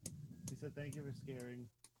thank you for scaring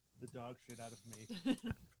the dog shit out of me.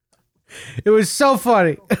 It was so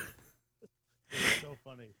funny. So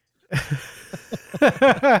funny.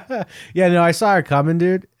 Yeah, no, I saw her coming,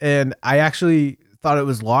 dude, and I actually thought it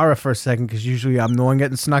was Laura for a second because usually I'm the one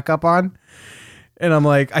getting snuck up on, and I'm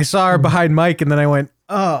like, I saw her behind Mike, and then I went,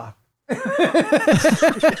 oh, and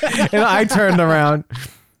I turned around.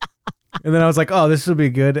 And then I was like, oh, this will be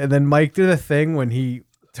good. And then Mike did a thing when he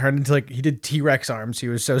turned into like, he did T-Rex arms. He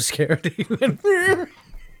was so scared. He went,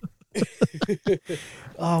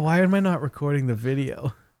 oh, why am I not recording the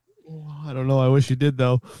video? I don't know. I wish you did,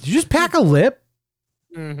 though. Did you just pack a lip?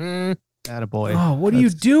 Mm-hmm. Attaboy. Oh, what are you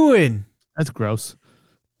doing? That's gross.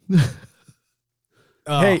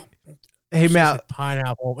 Hey, Matt.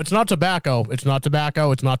 Pineapple. It's not tobacco. It's not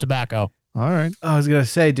tobacco. It's not tobacco. All right. I was going to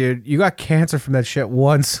say, dude, you got cancer from that shit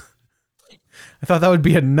once. I thought that would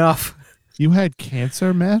be enough. You had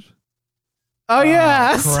cancer, Matt? Oh,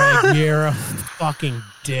 yeah. Craig, you're a fucking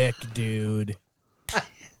dick, dude. Is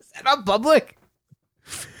that not public?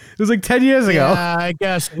 It was like 10 years ago. Yeah, I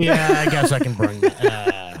guess I can bring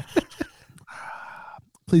that.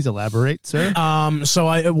 Please elaborate, sir. So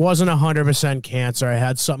it wasn't 100% cancer. I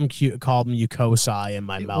had something cute called mucosa in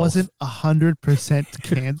my mouth. It wasn't 100%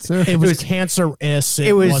 cancer. It was cancerous.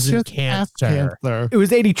 It wasn't cancer. It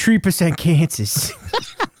was 83% cancers.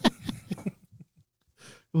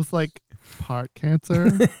 It was like part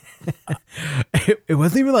cancer. It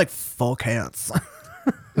wasn't even like full cancer.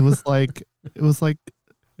 It was like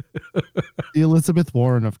the Elizabeth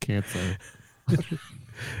Warren of cancer.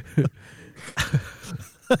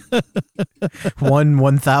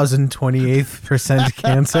 1,028%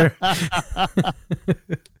 cancer.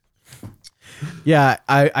 Yeah,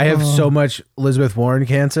 I have so much Elizabeth Warren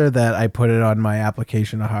cancer that I put it on my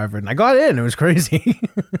application to Harvard, and I got in. It was crazy.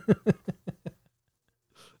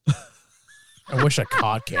 I wish I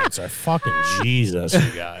caught cancer. Fucking Jesus,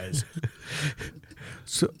 you guys.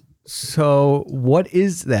 So what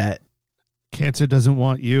is that? Cancer doesn't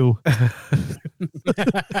want you.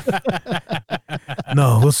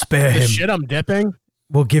 No, we'll spare The him. shit I'm dipping?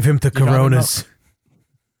 We'll give him the coronas.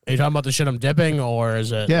 Are you talking about the shit I'm dipping, or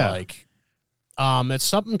is it like... it's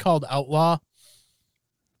something called Outlaw.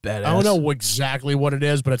 Badass. I don't know exactly what it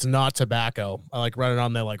is, but it's not tobacco. I like read it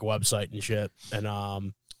on their like website and shit.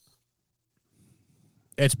 And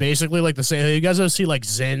it's basically like the same. You guys ever see like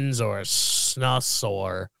Zins or Snus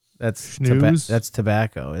or that's Snooze? That's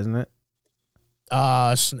tobacco, isn't it?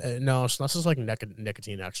 no, Snus is like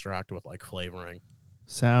nicotine extract with like flavoring.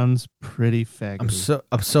 Sounds pretty faggy.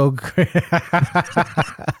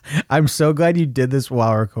 I'm so glad you did this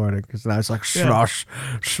while recording because now it's like slosh.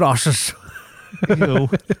 Ew.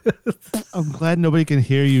 I'm glad nobody can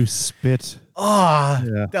hear you spit. Oh,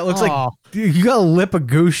 Yeah. that looks like dude, you got a lip of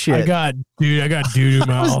goose shit. I got doo-doo I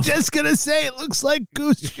mouth. was just gonna say it looks like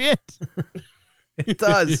goose shit. It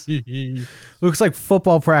does. Looks like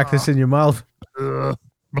football practice in your mouth.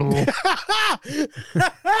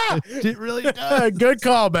 It really does. Good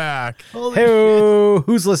callback. Hey,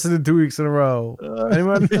 who's listening 2 weeks in a row?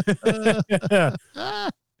 Anyone?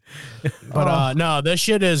 But no, this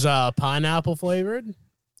shit is pineapple flavored.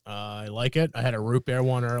 I like it. I had a root beer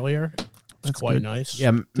one earlier. It's quite good. nice. Yeah,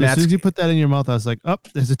 As soon Matt's, as you put that in your mouth, I was like, "Oh,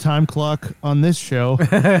 there's a time clock on this show."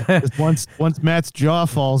 'Cause once Matt's jaw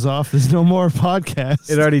falls off, there's no more podcast.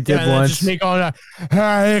 it already did Yeah, once. just me going,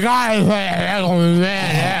 hey guys, Man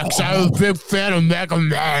X. I was a big fan of Mega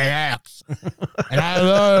Man X. And I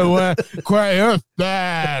love it when you're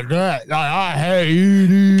bad. I hate you,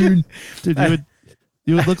 dude. Dude,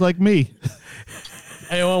 you would look like me.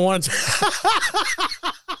 Anyone wants?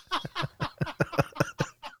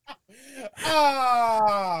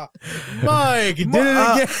 Mike did it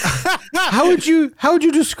again. How would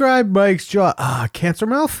you describe Mike's jaw? Cancer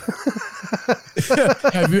mouth?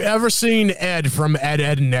 Have you ever seen Ed from Ed,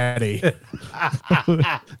 Ed and Eddie?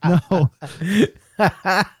 No.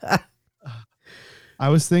 I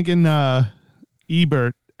was thinking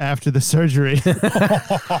Ebert after the surgery.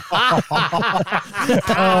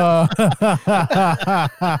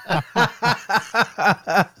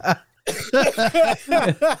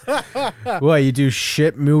 What, you do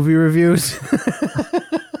shit movie reviews?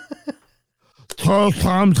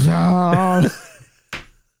 Thumbs down.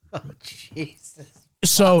 Jesus.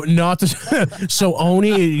 So not to, so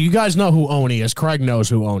Oni, you guys know who Oni is. Craig knows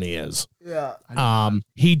who Oni is. Yeah.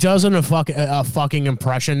 He does a fucking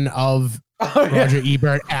impression of Roger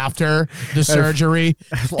Ebert after the surgery,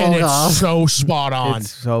 and it's so spot on. It's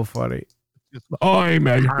so funny. I'm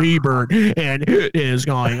Ebert, and it is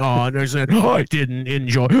going on. I said I didn't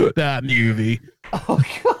enjoy that movie. Oh,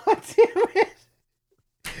 God damn it.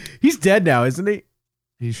 He's dead now, isn't he?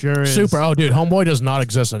 He sure is. Super. Oh, dude, Homeboy does not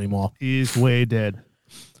exist anymore. He's way dead.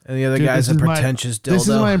 And the other Dude, guy's this a is my- pretentious dildo. This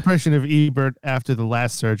is my impression of Ebert after the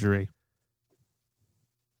last surgery.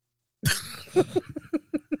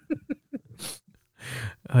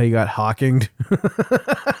 Oh, you got Hawkinged.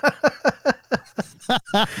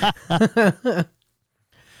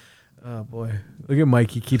 Oh, boy. Look at Mike.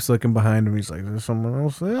 He keeps looking behind him. He's like, there's someone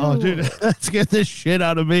else there. Oh, dude, let's get this shit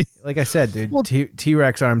out of me. Like I said, dude, Well-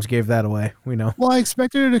 T-Rex arms gave that away. We know. Well, I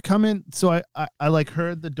expected her to come in, so I like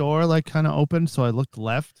heard the door like kind of open, so I looked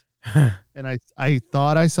left, and I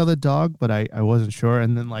thought I saw the dog, but I wasn't sure,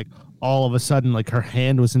 and then like all of a sudden, like her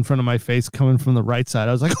hand was in front of my face coming from the right side.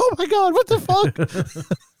 I was like, oh my god, what the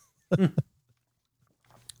fuck?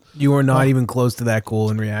 You were not even close to that cool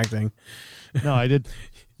in reacting. No, I did.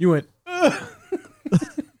 You went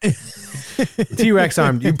T-Rex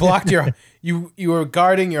arm. You blocked your you were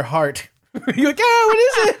guarding your heart. You're like, what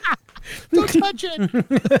is it? Don't touch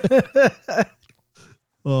it.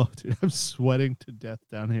 Oh, dude, I'm sweating to death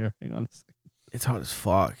down here. Hang on a second. It's hot as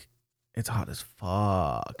fuck. It's hot as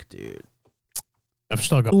fuck, dude. I've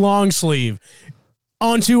still got long sleeve.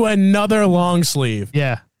 Onto another long sleeve.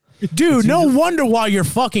 Yeah. Dude, no wonder why you're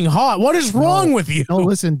fucking hot. What is wrong with you? No,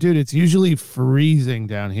 listen, dude, it's usually freezing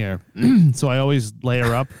down here, so I always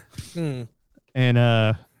layer up. And And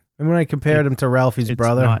when I compared him to Ralphie's it's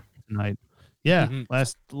brother, not tonight. Yeah,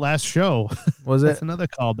 last show. was That's it? another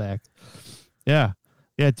callback. Yeah,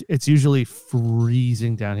 it's usually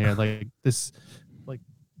freezing down here. Like this, like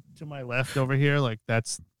to my left over here, like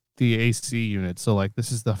that's the AC unit. So like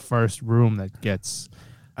this is the first room that gets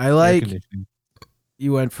I air like conditioning.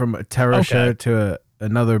 you went from a Terra shirt to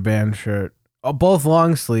another band shirt. Oh, both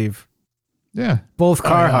long sleeve, Yeah. both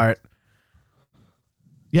Carhartt.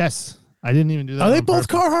 Yes, I didn't even do that. Are they on both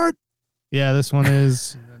purpose. Carhartt? Yeah, this one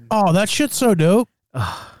is. Oh, that shit's so dope.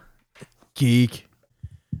 Geek.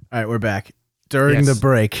 All right, we're back. During Yes. the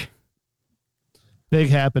break, Big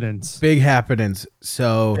happenings. big happenings.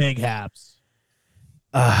 So, Big haps.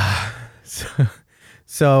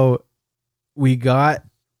 so we got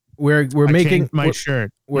we're I making changed my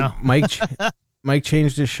shirt. we're, No, Mike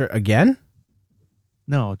changed his shirt again.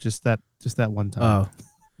 no, just that one time. Oh,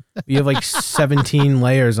 you have like 17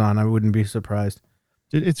 layers on. I wouldn't be surprised.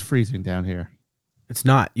 Dude, it's freezing down here. It's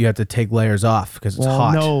not. You have to take layers off because it's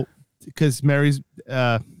hot. No, because Mary's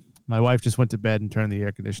my wife just went to bed and turned the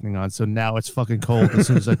air conditioning on, so now it's fucking cold as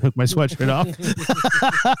soon as I took my sweatshirt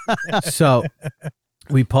off. So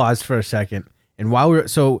we paused for a second, and while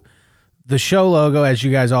the show logo, as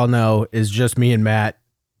you guys all know, is just me and Matt,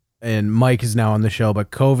 and Mike is now on the show. But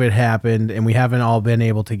COVID happened, and we haven't all been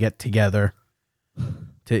able to get together.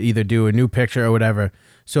 to either do a new picture or whatever.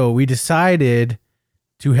 So we decided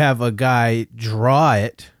to have a guy draw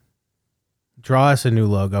us a new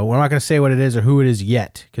logo. We're not going to say what it is or who it is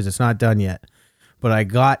yet because it's not done yet. But I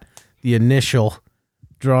got the initial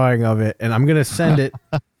drawing of it, and I'm going to send it.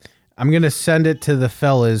 I'm going to send it to the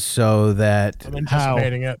fellas so that I'm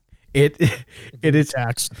anticipating it. It is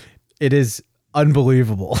text. It is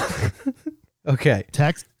unbelievable. Okay.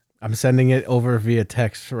 Text? I'm sending it over via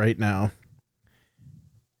text right now.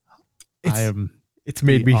 It's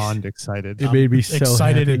made me beyond excited. It made me so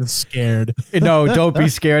excited happy. and scared. No, don't be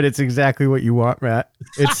scared. It's exactly what you want, Matt.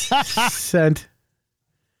 It's sent.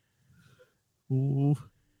 Ooh.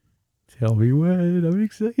 Tell me when. I'm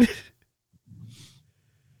excited.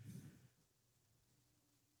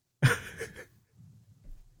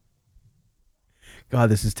 God,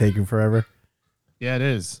 this is taking forever. Yeah, it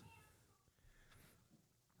is.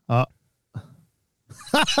 Don't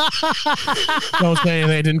say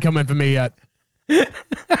anything. It didn't come in for me yet.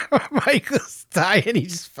 Michael's dying. He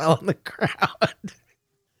just fell on the ground.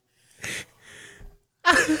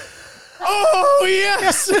 Oh,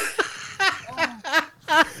 yes.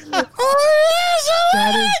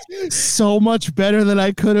 That is so much better than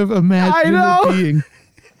I could have imagined I know. it being.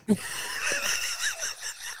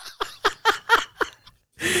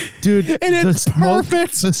 Dude, And it's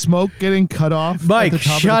perfect. The smoke getting cut off. Mike,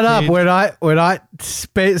 shut up. We're not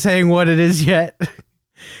saying what it is yet.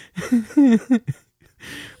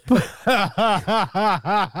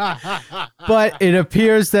 But it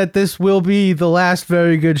appears that this will be the last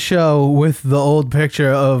very good show with the old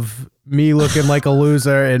picture of me looking like a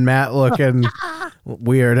loser and Matt looking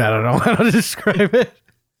weird. I don't know how to describe it.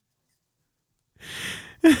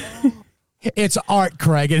 It's art,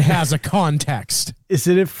 Craig. It has a context.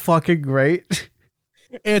 Isn't it fucking great?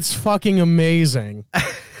 It's fucking amazing.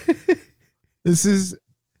 This is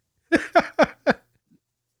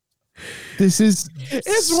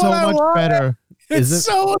It's so what I much wanted. better. It's Is it?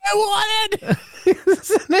 so what I wanted.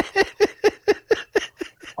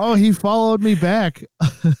 Oh, he followed me back.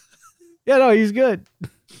 Yeah, no, he's good.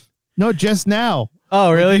 No, just now.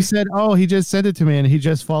 Oh, really? He said, "Oh, he just sent it to me, and he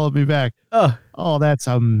just followed me back." Oh, That's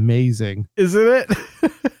amazing. isn't it?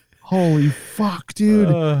 Holy fuck,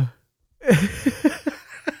 dude!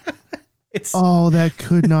 It's. Oh, that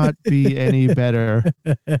could not be any better.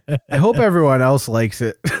 I hope everyone else likes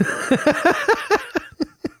it.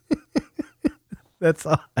 That's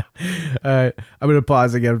all. All right, I'm gonna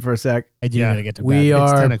pause again for a sec. I do gotta get to bed. We It's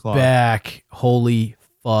are 10 o'clock. back. Holy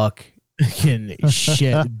fuck! Fucking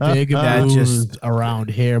shit. Big That moves just-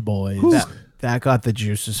 around here, boys. That got the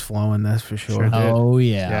juices flowing. That's for sure. Sure did. Oh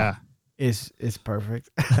yeah. Yeah, It's perfect.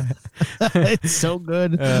 it's so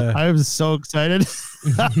good. I'm so excited.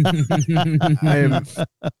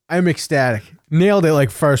 I'm ecstatic. Nailed it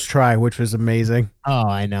like first try, which was amazing. Oh,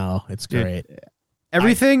 I know. It's Dude. great.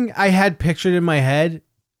 Everything I had pictured in my head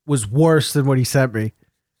was worse than what he sent me.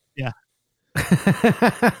 Yeah.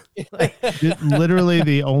 Literally,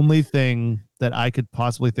 the only thing that I could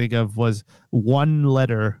possibly think of was one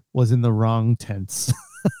letter was in the wrong tense.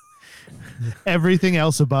 Everything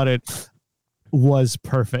else about it was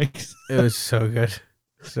perfect. It was so good.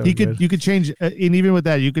 So You good. could change, and even with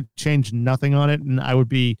that, you could change nothing on it, and I would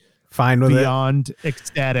be Fine with beyond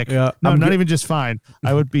ecstatic. Yeah, No, I'm not good. even just fine.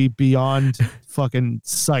 I would be beyond fucking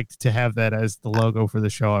psyched to have that as the logo for the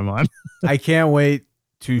show I'm on. it. I can't wait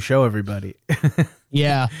to show everybody.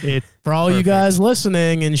 Yeah. It For all you Perfect. guys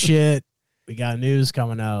listening and shit, we got news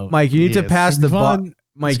coming out. Mike, you need to Yes. pass It's the gonna bar. be fun.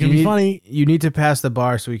 Mike, It's gonna you be need, funny. you need to pass the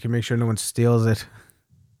bar so we can make sure no one steals it.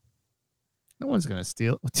 No one's gonna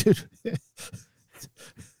steal, dude.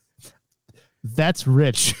 That's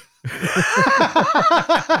rich.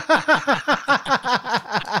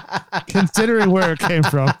 Considering where it came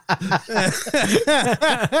from.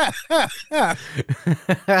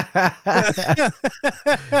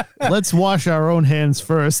 Let's wash our own hands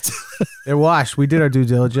first. They're washed. We did our due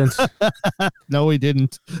diligence. No, we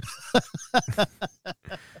didn't.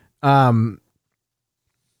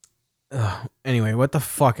 Anyway, what the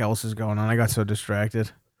fuck else is going on? I got so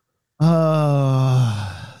distracted.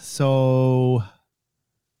 So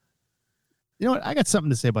you know what? I got something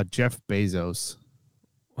to say about Jeff Bezos.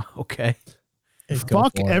 Okay. Go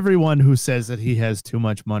Fuck for it. everyone who says that he has too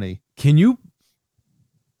much money. Can you?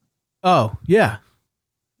 Oh, yeah.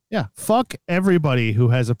 Yeah, fuck everybody who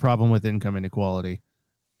has a problem with income inequality.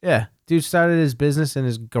 Yeah. Dude started his business in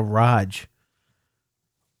his garage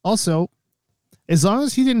Also, as long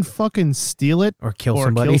as he didn't fucking steal it or kill or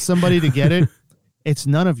somebody. kill somebody to get it, it's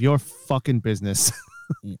none of your fucking business.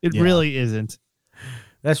 It Yeah. really isn't.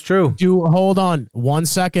 That's true. Hold on 1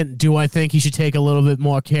 second. Do I think he should take a little bit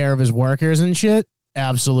more care of his workers and shit?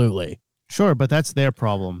 Absolutely. Sure, but that's their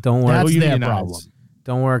problem. Don't work. That's Go their unionize. problem.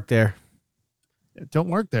 Don't work there. Don't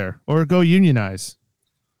work there, or go unionize.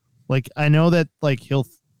 Like, I know that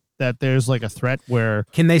that there's like a threat where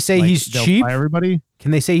Can they say like, he's they'll cheap? fire everybody.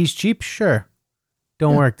 Can they say he's cheap? Sure.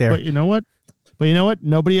 Don't Yeah, work there. But you know what?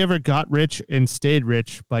 Nobody ever got rich and stayed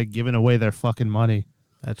rich by giving away their fucking money.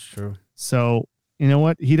 That's true. So you know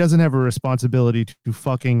what? He doesn't have a responsibility to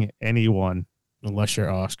fucking anyone. Unless you're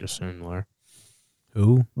Oscar Schindler.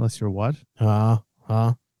 Who? Unless you're what? Huh?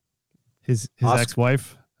 His Oscar-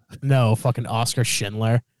 ex-wife? No, fucking Oscar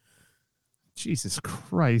Schindler. Jesus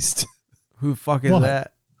Christ. Who the fuck is What?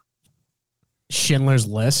 that? Schindler's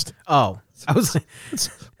List. Oh, I was like,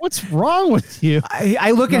 What's wrong with you?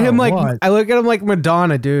 I look at No, him like what? I look at him like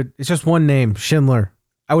Madonna, dude. It's just one name, Schindler.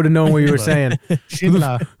 I would have known what you were saying.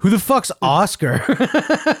 Schindler. Who the fuck's Oscar?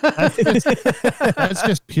 That's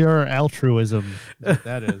just pure altruism.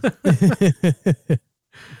 That is.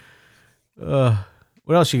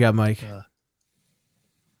 What else you got, Mike?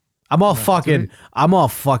 I'm all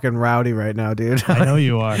fucking rowdy right now, dude. I know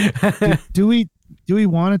you are. Do we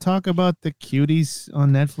want to talk about the cuties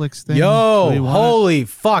on Netflix thing? Do we Yo, wanna- holy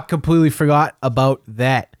fuck! Completely forgot about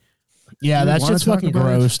that. Yeah, Do we that wanna shit's talk fucking about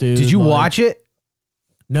it? gross, dude. Did you Like, watch it?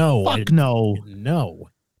 No. Fuck no. No.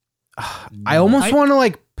 I almost want to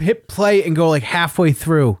like hit play and go like halfway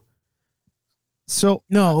through. So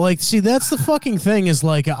No, like, see, that's the fucking thing is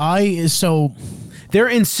like, They're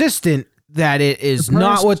insistent that it is The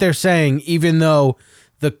not first- what they're saying, even though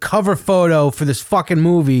the cover photo for this fucking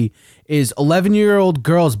movie is 11-year-old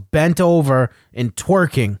girls bent over and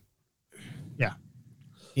twerking.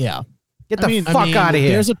 yeah. Get the fuck out of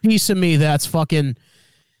here. There's a piece of me that's fucking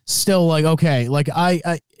still like, okay, like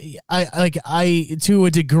I to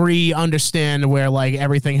a degree understand where like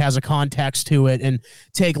everything has a context to it, and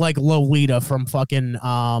take like Lolita from fucking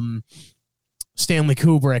Stanley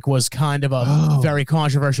Kubrick was kind of a very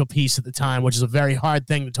controversial piece at the time, which is a very hard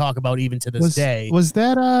thing to talk about even to this day. Was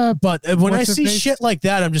that But when I what's her see face? shit like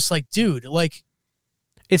that, I'm just like, dude, like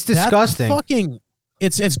It's that's disgusting. fucking,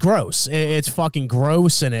 it's gross. It's fucking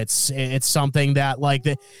gross, and it's something that like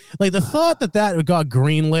the thought that got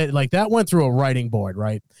greenlit, like that went through a writing board,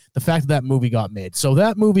 right? The fact that movie got made. So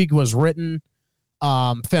that movie was written,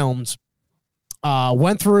 filmed,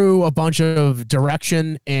 went through a bunch of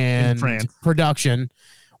direction and France. production,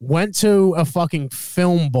 went to a fucking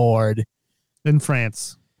film board. in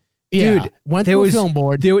France? Yeah, Dude, went there to a was- film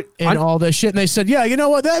board there was- and all this shit, and they said, yeah, you know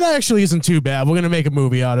what, that actually isn't too bad. We're gonna make a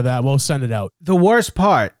movie out of that. We'll send it out. The worst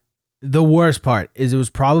part is it was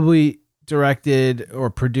probably directed or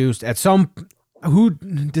produced at some who's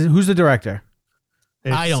the director?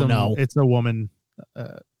 I don't know. It's a woman.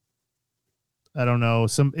 I don't know.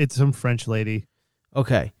 It's some French lady.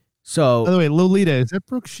 Okay. By So the way, Lolita, is that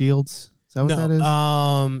Brooke Shields? Is that what that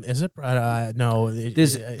is? Is it? No.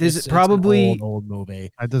 There's probably an old movie.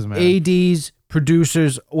 It doesn't matter. ADs,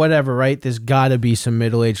 producers, whatever, right? There's got to be some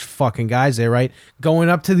middle-aged fucking guys there, right? Going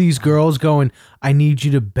up to these girls going, I need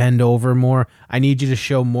you to bend over more. I need you to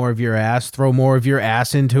show more of your ass. Throw more of your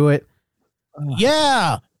ass into it.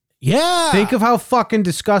 Yeah. Think of how fucking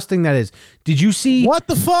disgusting that is. Did you see? What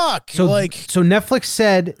the fuck? So Netflix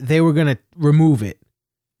said they were going to remove it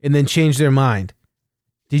and then change their mind.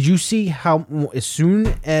 Did you see how as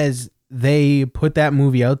soon as they put that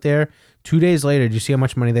movie out there, 2 days later, did you see how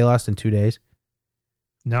much money they lost in 2 days?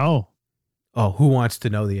 No. Oh, who wants to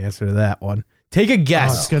know the answer to that one? Take a Oh,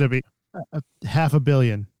 guess. it's gonna be $500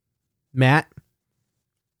 million. Matt?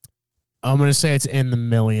 I'm gonna say it's in the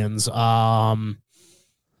millions.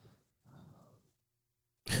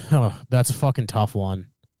 That's a fucking tough one.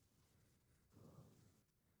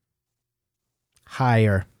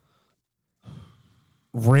 Higher.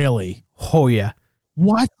 Really? Oh, yeah.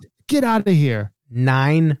 What? Get out of here.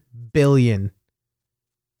 $9 billion.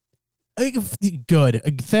 Good.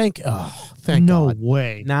 Thank No God.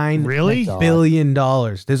 way. $9 Really? God. billion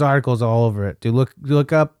dollars. There's articles all over it. Dude,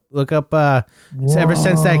 look up ever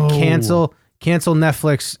since that cancel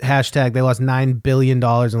Netflix hashtag, they lost $9 billion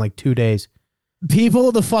in like 2 days. People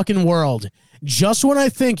of the fucking world, just when I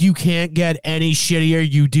think you can't get any shittier,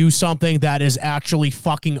 you do something that is actually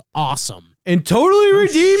fucking awesome. And totally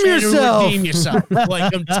redeem And yourself. Redeem yourself.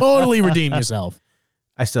 Like, totally redeem yourself.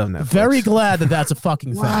 I still have Netflix. Very glad that that's a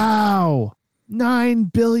fucking thing. Wow.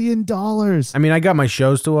 $9 billion. I mean, I got my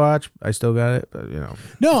shows to watch. I still got it, but you know.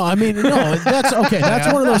 No, I mean, no, that's okay.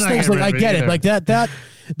 That's one of those I'm not things. gonna Like, I get either. it. Like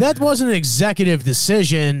that wasn't an executive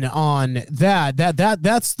decision on that.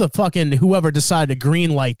 That's the fucking whoever decided to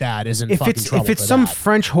greenlight that is in If fucking it's trouble. if it's for some that.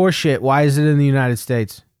 French horseshit, why is it in the United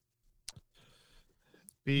States?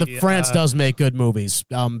 The France does make good movies.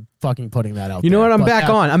 I'm fucking putting that out. You know there. what? I'm But back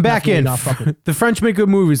that- on. I'm back in. definitely not The French make good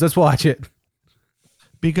movies. Let's watch it.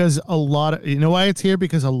 Because you know why it's here?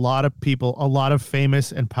 Because a lot of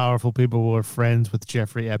famous and powerful people were friends with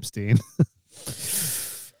Jeffrey Epstein.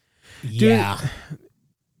 Yeah.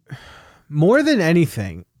 More than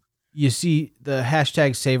anything, you see the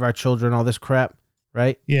hashtag Save Our Children, all this crap,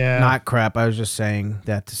 right? Yeah. Not crap. I was just saying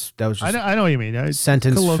that was just I know what you mean. It's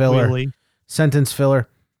sentence filler. colloquially. Sentence filler.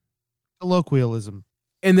 Colloquialism.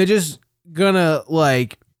 And they're just gonna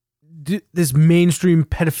like do this mainstream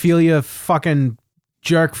pedophilia fucking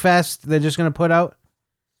jerk fest they're just gonna put out.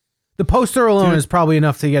 The poster alone is probably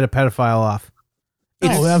enough to get a pedophile off.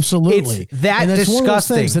 Oh, absolutely. It's that and it's disgusting. one of those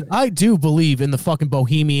things that I do believe in the fucking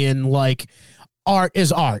bohemian, like, art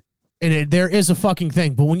is art. And there is a fucking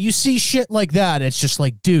thing. But when you see shit like that, it's just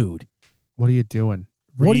like, dude. What are you doing?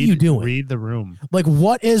 What are you doing? Read the room. Like,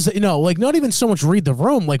 what is, like, not even so much read the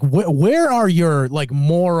room. Like, where are your, like,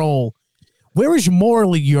 where is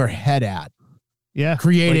morally your head at? Yeah.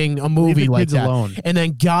 Creating a movie like that. Alone. And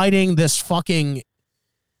then guiding this fucking.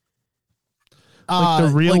 Like the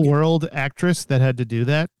real world actress that had to do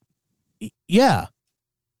that. Yeah.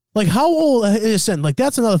 Like, how old is it? Like,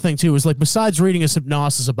 that's another thing, too, is like, besides reading a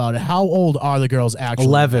synopsis about it, how old are the girls actually?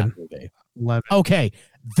 11. 11. Okay.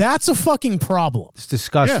 That's a fucking problem. It's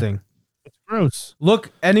disgusting. It's gross.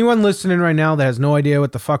 Look, anyone listening right now that has no idea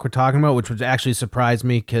what the fuck we're talking about, which would actually surprise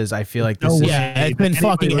me because I feel like this is Yeah, it's been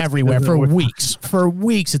fucking everywhere for weeks. For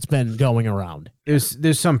weeks, it's been going around.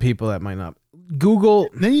 there's some people that might not. Google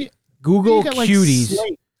You got, like, cuties.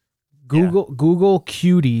 Slate. Google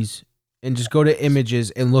cuties and just go to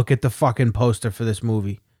images and look at the fucking poster for this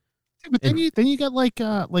movie. But then you got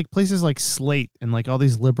like places like Slate and like all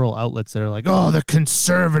these liberal outlets that are like, oh, the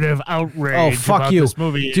conservative outrage. Oh, fuck about you. this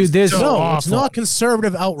movie. Dude, is there's- so No, awful. it's not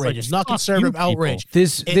conservative outrage. Like, It's not fuck conservative you people. outrage.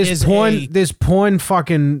 This It is this porn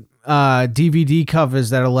fucking DVD covers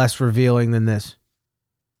that are less revealing than this.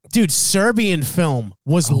 Dude, Serbian film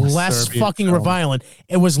was less Serbian fucking film. violent.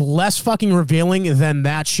 It was less fucking revealing than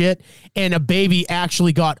that shit. And a baby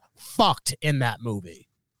actually got fucked in that movie.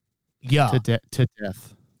 Yeah. to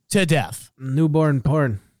death. To death. Newborn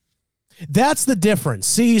porn. That's the difference.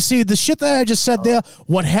 See, the shit that I just said there,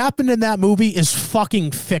 what happened in that movie is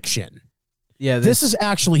fucking fiction. Yeah, This is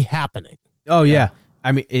actually happening. Oh yeah.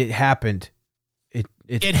 I mean, it happened. It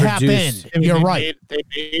It produced. happened. I mean, You're they right.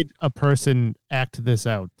 made a person act this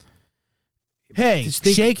out. Hey, Just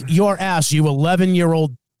think- shake your ass, you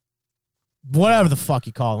 11-year-old, whatever the fuck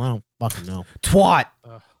you call it. I don't fucking know. Twat.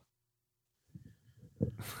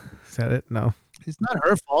 Is that it? No. It's not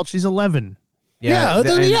her fault. She's 11. Yeah,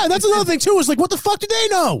 that's another thing too. Is like, what the fuck do they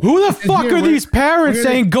know? Who the fuck here, are these parents we're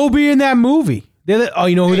saying go be in that movie? You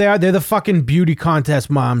know who they are? They're the fucking beauty contest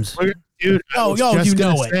moms. Dude, I Oh, was yo, just you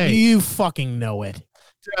gonna know it. say- You fucking know it.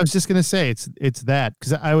 I was just gonna say it's that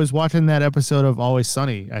because I was watching that episode of Always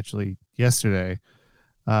Sunny actually yesterday,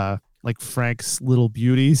 like Frank's Little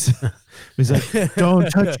Beauties. He's like, "Don't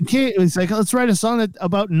touch kids." He's like, "Let's write a song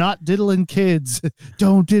about not diddling kids.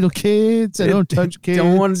 Don't diddle kids. I don't touch kids.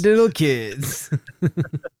 Don't want to diddle kids.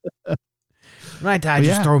 When I die, But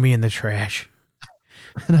just yeah. throw me in the trash.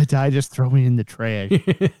 And I die. Just throw me in the trash."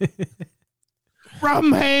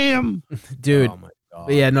 Rum ham. Dude. Oh my god.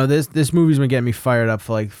 But yeah, no, this movie's been getting me fired up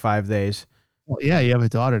for like 5 days. Well, yeah, you have a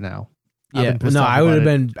daughter now. I've Yeah, been pissed no, off I would have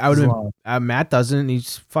about it been. I would as have well. been. Matt doesn't.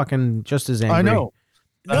 He's fucking just as angry. I know.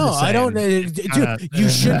 I'm No, just I don't. saying, Dude, kinda- you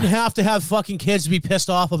shouldn't have to have fucking kids to be pissed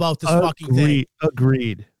off about this fucking thing.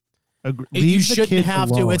 Agreed. You Leave the shouldn't kids have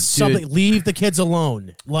to. alone. It's something. Leave the kids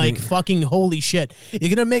alone. Like fucking holy shit. You're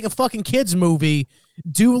gonna make a fucking kids movie.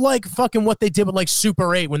 Do like fucking what they did with like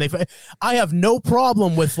Super 8 when they. I have no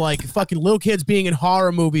problem with like fucking little kids being in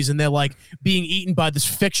horror movies and they're like being eaten by this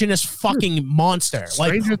fictionist fucking monster.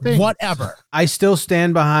 Like Stranger Things. whatever. I still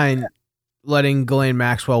stand behind letting Ghislaine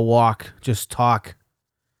Maxwell walk, just talk.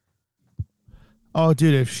 Oh,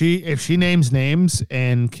 dude, if she names names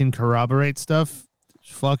and can corroborate stuff,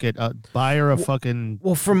 fuck it. Buy her a fucking.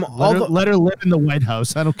 Well, from Let her live in the White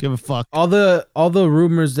House. I don't give a fuck. all the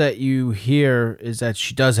rumors that you hear is that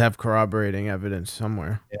she does have corroborating evidence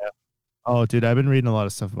somewhere. Oh, dude, I've been reading a lot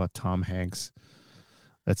of stuff about Tom Hanks.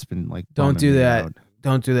 That's been like. Don't bumming do me that. out.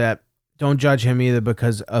 Don't do that. Don't judge him either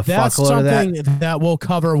because a That's fuckload of that. something that we'll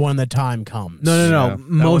cover when the time comes. No. Yeah,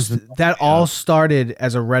 that one's All started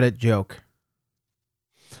as a Reddit joke.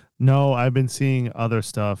 No, I've been seeing other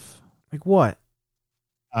stuff. Like what?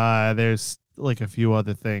 There's like a few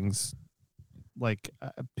other things, like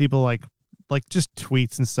people like just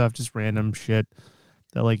tweets and stuff, just random shit.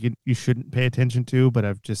 that like you shouldn't pay attention to, but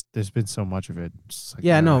there's been so much of it. Like,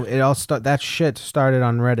 yeah, no, it all that shit started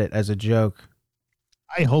on Reddit as a joke.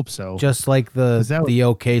 I hope so. Just like the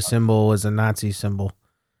OK symbol was a Nazi symbol.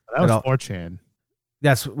 That was 4chan.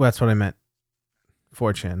 That's what I meant.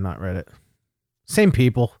 4chan, not Reddit. Same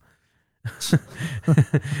people.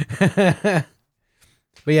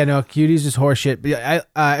 But yeah, no, Cutie's just horseshit. But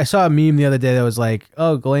I saw a meme the other day that was like,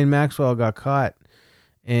 oh, Ghislaine Maxwell got caught.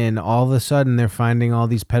 And all of a sudden, they're finding all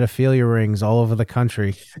these pedophilia rings all over the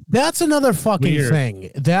country. That's another fucking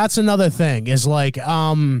thing. That's another thing. Is like,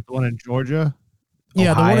 the one in Georgia.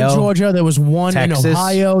 Yeah, Ohio, the one in Georgia. There was one Texas. in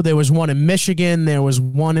Ohio. There was one in Michigan. There was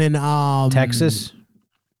one in Texas.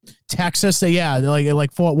 Texas. Yeah,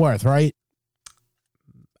 like Fort Worth, right?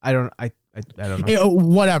 I don't know.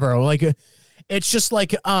 Whatever. Like, it's just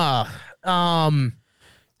like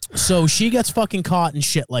so she gets fucking caught and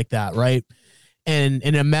shit like that, right? And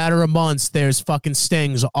in a matter of months, there's fucking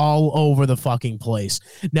stings all over the fucking place.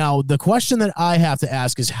 Now, the question that I have to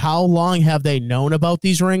ask is, how long have they known about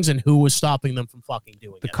these rings, and who was stopping them from fucking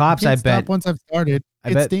doing it? The cops, I bet. Once I've started,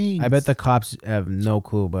 I bet the cops have no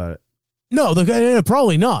clue about it. No,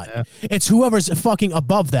 probably not. Yeah. It's whoever's fucking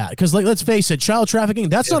above that. Because, like, let's face it, child trafficking,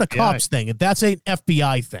 that's not a cops thing. That's an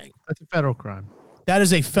FBI thing. That's a federal crime. That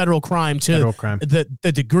is a federal crime to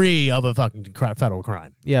the degree of a fucking federal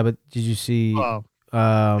crime. Yeah, but did you see? Well,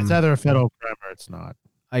 it's either a federal crime or it's not.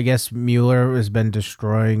 I guess Mueller has been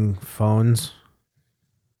destroying phones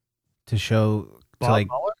to show Mueller?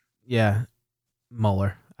 Yeah,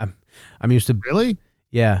 Mueller. I'm used to really.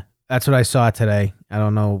 Yeah, that's what I saw today. I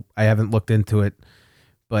don't know. I haven't looked into it,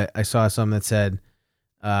 but I saw something that said,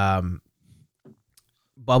 Bubba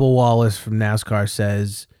Wallace from NASCAR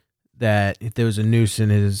says that if there was a noose in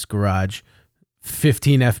his garage,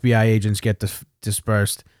 15 FBI agents get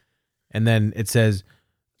dispersed. And then it says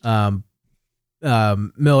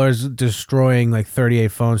Miller's destroying like 38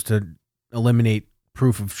 phones to eliminate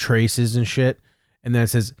proof of traces and shit. And then it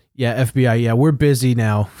says, yeah, FBI, yeah, we're busy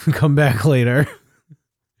now. Come back later.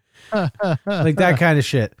 Like that kind of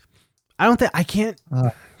shit. I can't.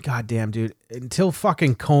 God damn, dude. Until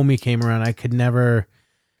fucking Comey came around, I could never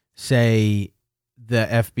say the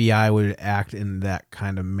FBI would act in that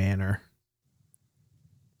kind of manner.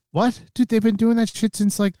 What? Dude, they've been doing that shit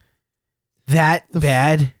since like that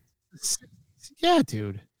bad? Yeah,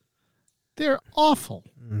 dude. They're awful.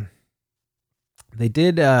 They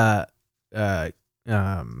did try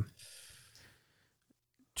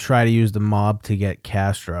to use the mob to get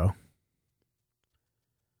Castro.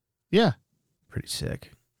 Yeah. Pretty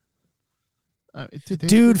sick.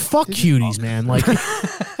 Dude, fuck cuties, man. Like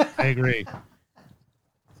I agree.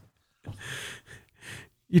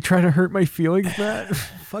 You trying to hurt my feelings, Matt?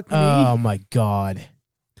 Fuck me. Oh my god.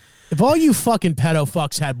 If all you fucking pedo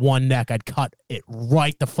fucks had one neck, I'd cut it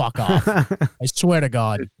right the fuck off. I swear to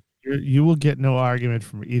God. You will get no argument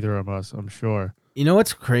from either of us, I'm sure. You know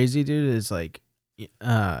what's crazy, dude, is like, you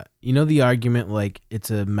know the argument like it's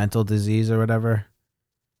a mental disease or whatever?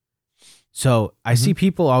 So I see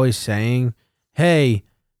people always saying, hey,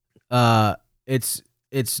 it's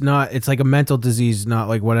not, it's like a mental disease, not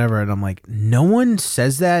like whatever. And I'm like, no one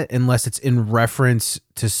says that unless it's in reference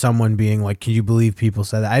to someone being like, can you believe people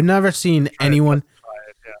said that? I've never seen anyone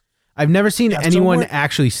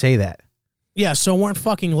actually say that. Yeah, so weren't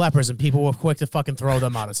fucking lepers, and people were quick to fucking throw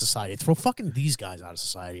them out of society. Throw fucking these guys out of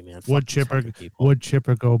society, man. Would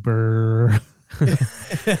chipper go burr.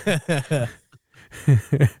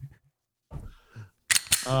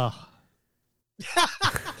 Oh.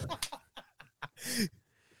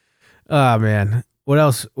 Oh man. What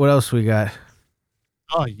else we got?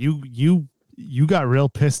 Oh, you got real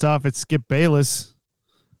pissed off at Skip Bayless.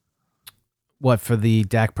 What, for the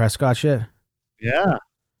Dak Prescott shit? Yeah.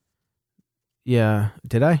 Yeah.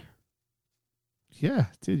 Did I? Yeah,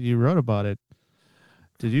 dude, you wrote about it.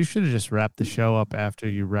 Dude, you should have just wrapped the show up after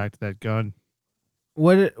you racked that gun.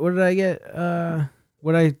 What did I get?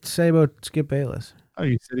 What did I say about Skip Bayless? Oh,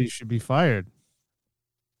 you said he should be fired.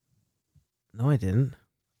 No, I didn't.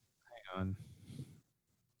 Hang on.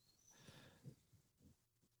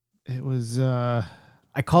 It was I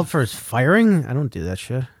called for his firing? I don't do that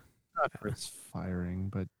shit. Not for his firing,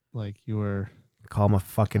 but like you were call him a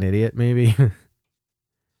fucking idiot, maybe.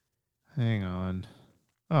 Hang on.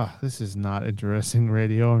 Oh, this is not interesting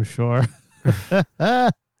radio, I'm sure.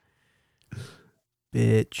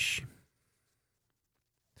 Bitch.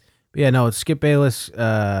 But yeah, no, Skip Bayless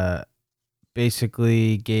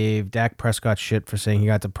basically gave Dak Prescott shit for saying he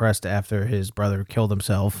got depressed after his brother killed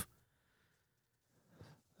himself.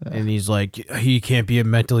 And he's like, he can't be a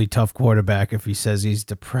mentally tough quarterback if he says he's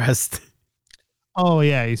depressed. Oh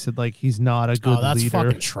yeah, he said like he's not a good that's leader.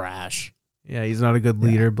 fucking trash. Yeah, he's not a good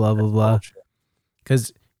leader. Blah blah blah.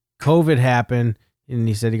 Because COVID happened, and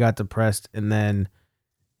he said he got depressed, and then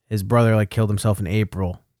his brother like killed himself in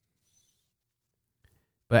April.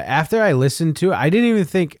 But after I listened to it, I didn't even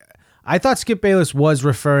think. I thought Skip Bayless was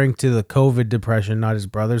referring to the COVID depression, not his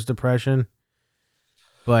brother's depression.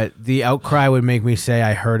 But the outcry would make me say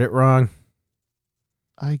I heard it wrong.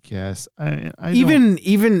 I guess. I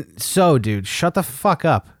even so, dude, shut the fuck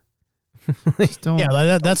up.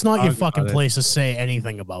 That's not your fucking place to say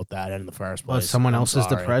anything about that in the first place. Someone else's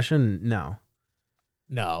depression?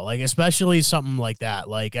 No, like especially something like that.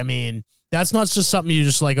 Like, I mean, that's not just something you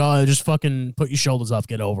just like. Oh, just fucking put your shoulders up,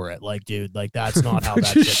 get over it. Like, dude, like that's not how that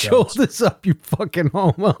shit goes. Shoulders up, you fucking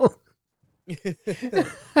homo.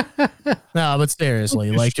 No, but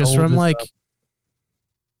seriously, like just from like,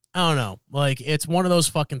 I don't know, like it's one of those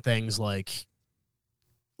fucking things. Like,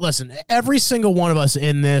 listen, every single one of us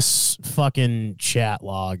in this fucking chat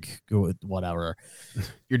log, whatever,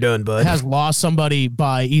 you're done, bud, has lost somebody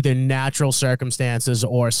by either natural circumstances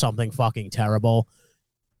or something fucking terrible.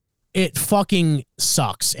 It fucking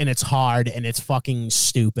sucks, and it's hard, and it's fucking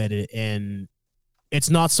stupid, and it's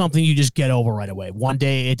not something you just get over right away. One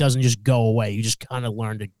day, it doesn't just go away. You just kind of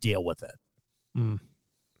learn to deal with it.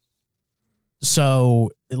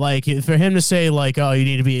 So, like, for him to say, like, oh, you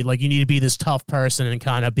need to be this tough person and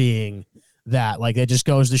kind of being that, like, it just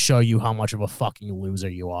goes to show you how much of a fucking loser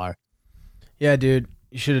you are. Yeah, dude,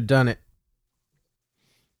 you should have done it.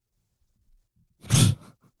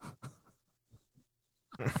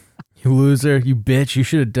 You loser, you bitch, you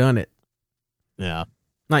should have done it. Yeah.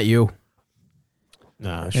 Not you.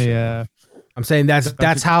 No, yeah. I'm saying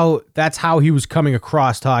that's how he was coming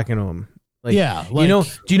across talking to him. Like, yeah, like,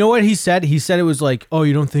 do you know what he said? He said it was like, oh,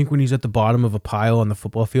 you don't think when he's at the bottom of a pile on the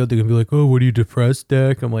football field, they're going to be like, oh, what are you, depressed,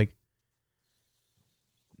 Dak? I'm like,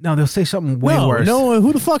 no, they'll say something way worse. No,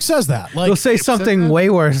 who the fuck says that? Like, they'll say something way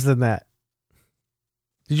worse than that.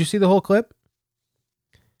 Did you see the whole clip?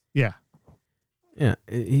 Yeah. Yeah,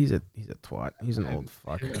 he's a twat. He's an old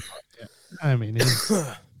fuck. I mean,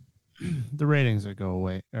 the ratings are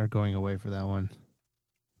going away for that one.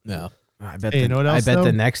 No. I bet. Hey, you know what else,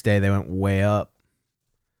 the next day they went way up.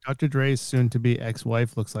 Dr. Dre's soon-to-be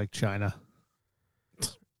ex-wife looks like China.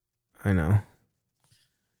 I know.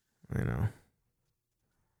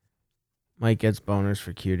 Mike gets boners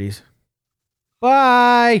for cuties.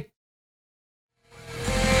 Bye.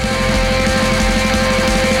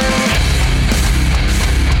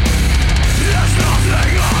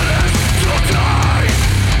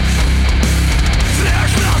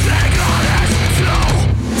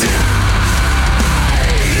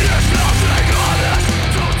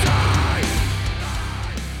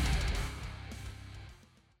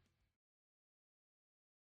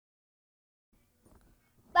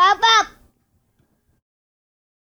 Bye-bye.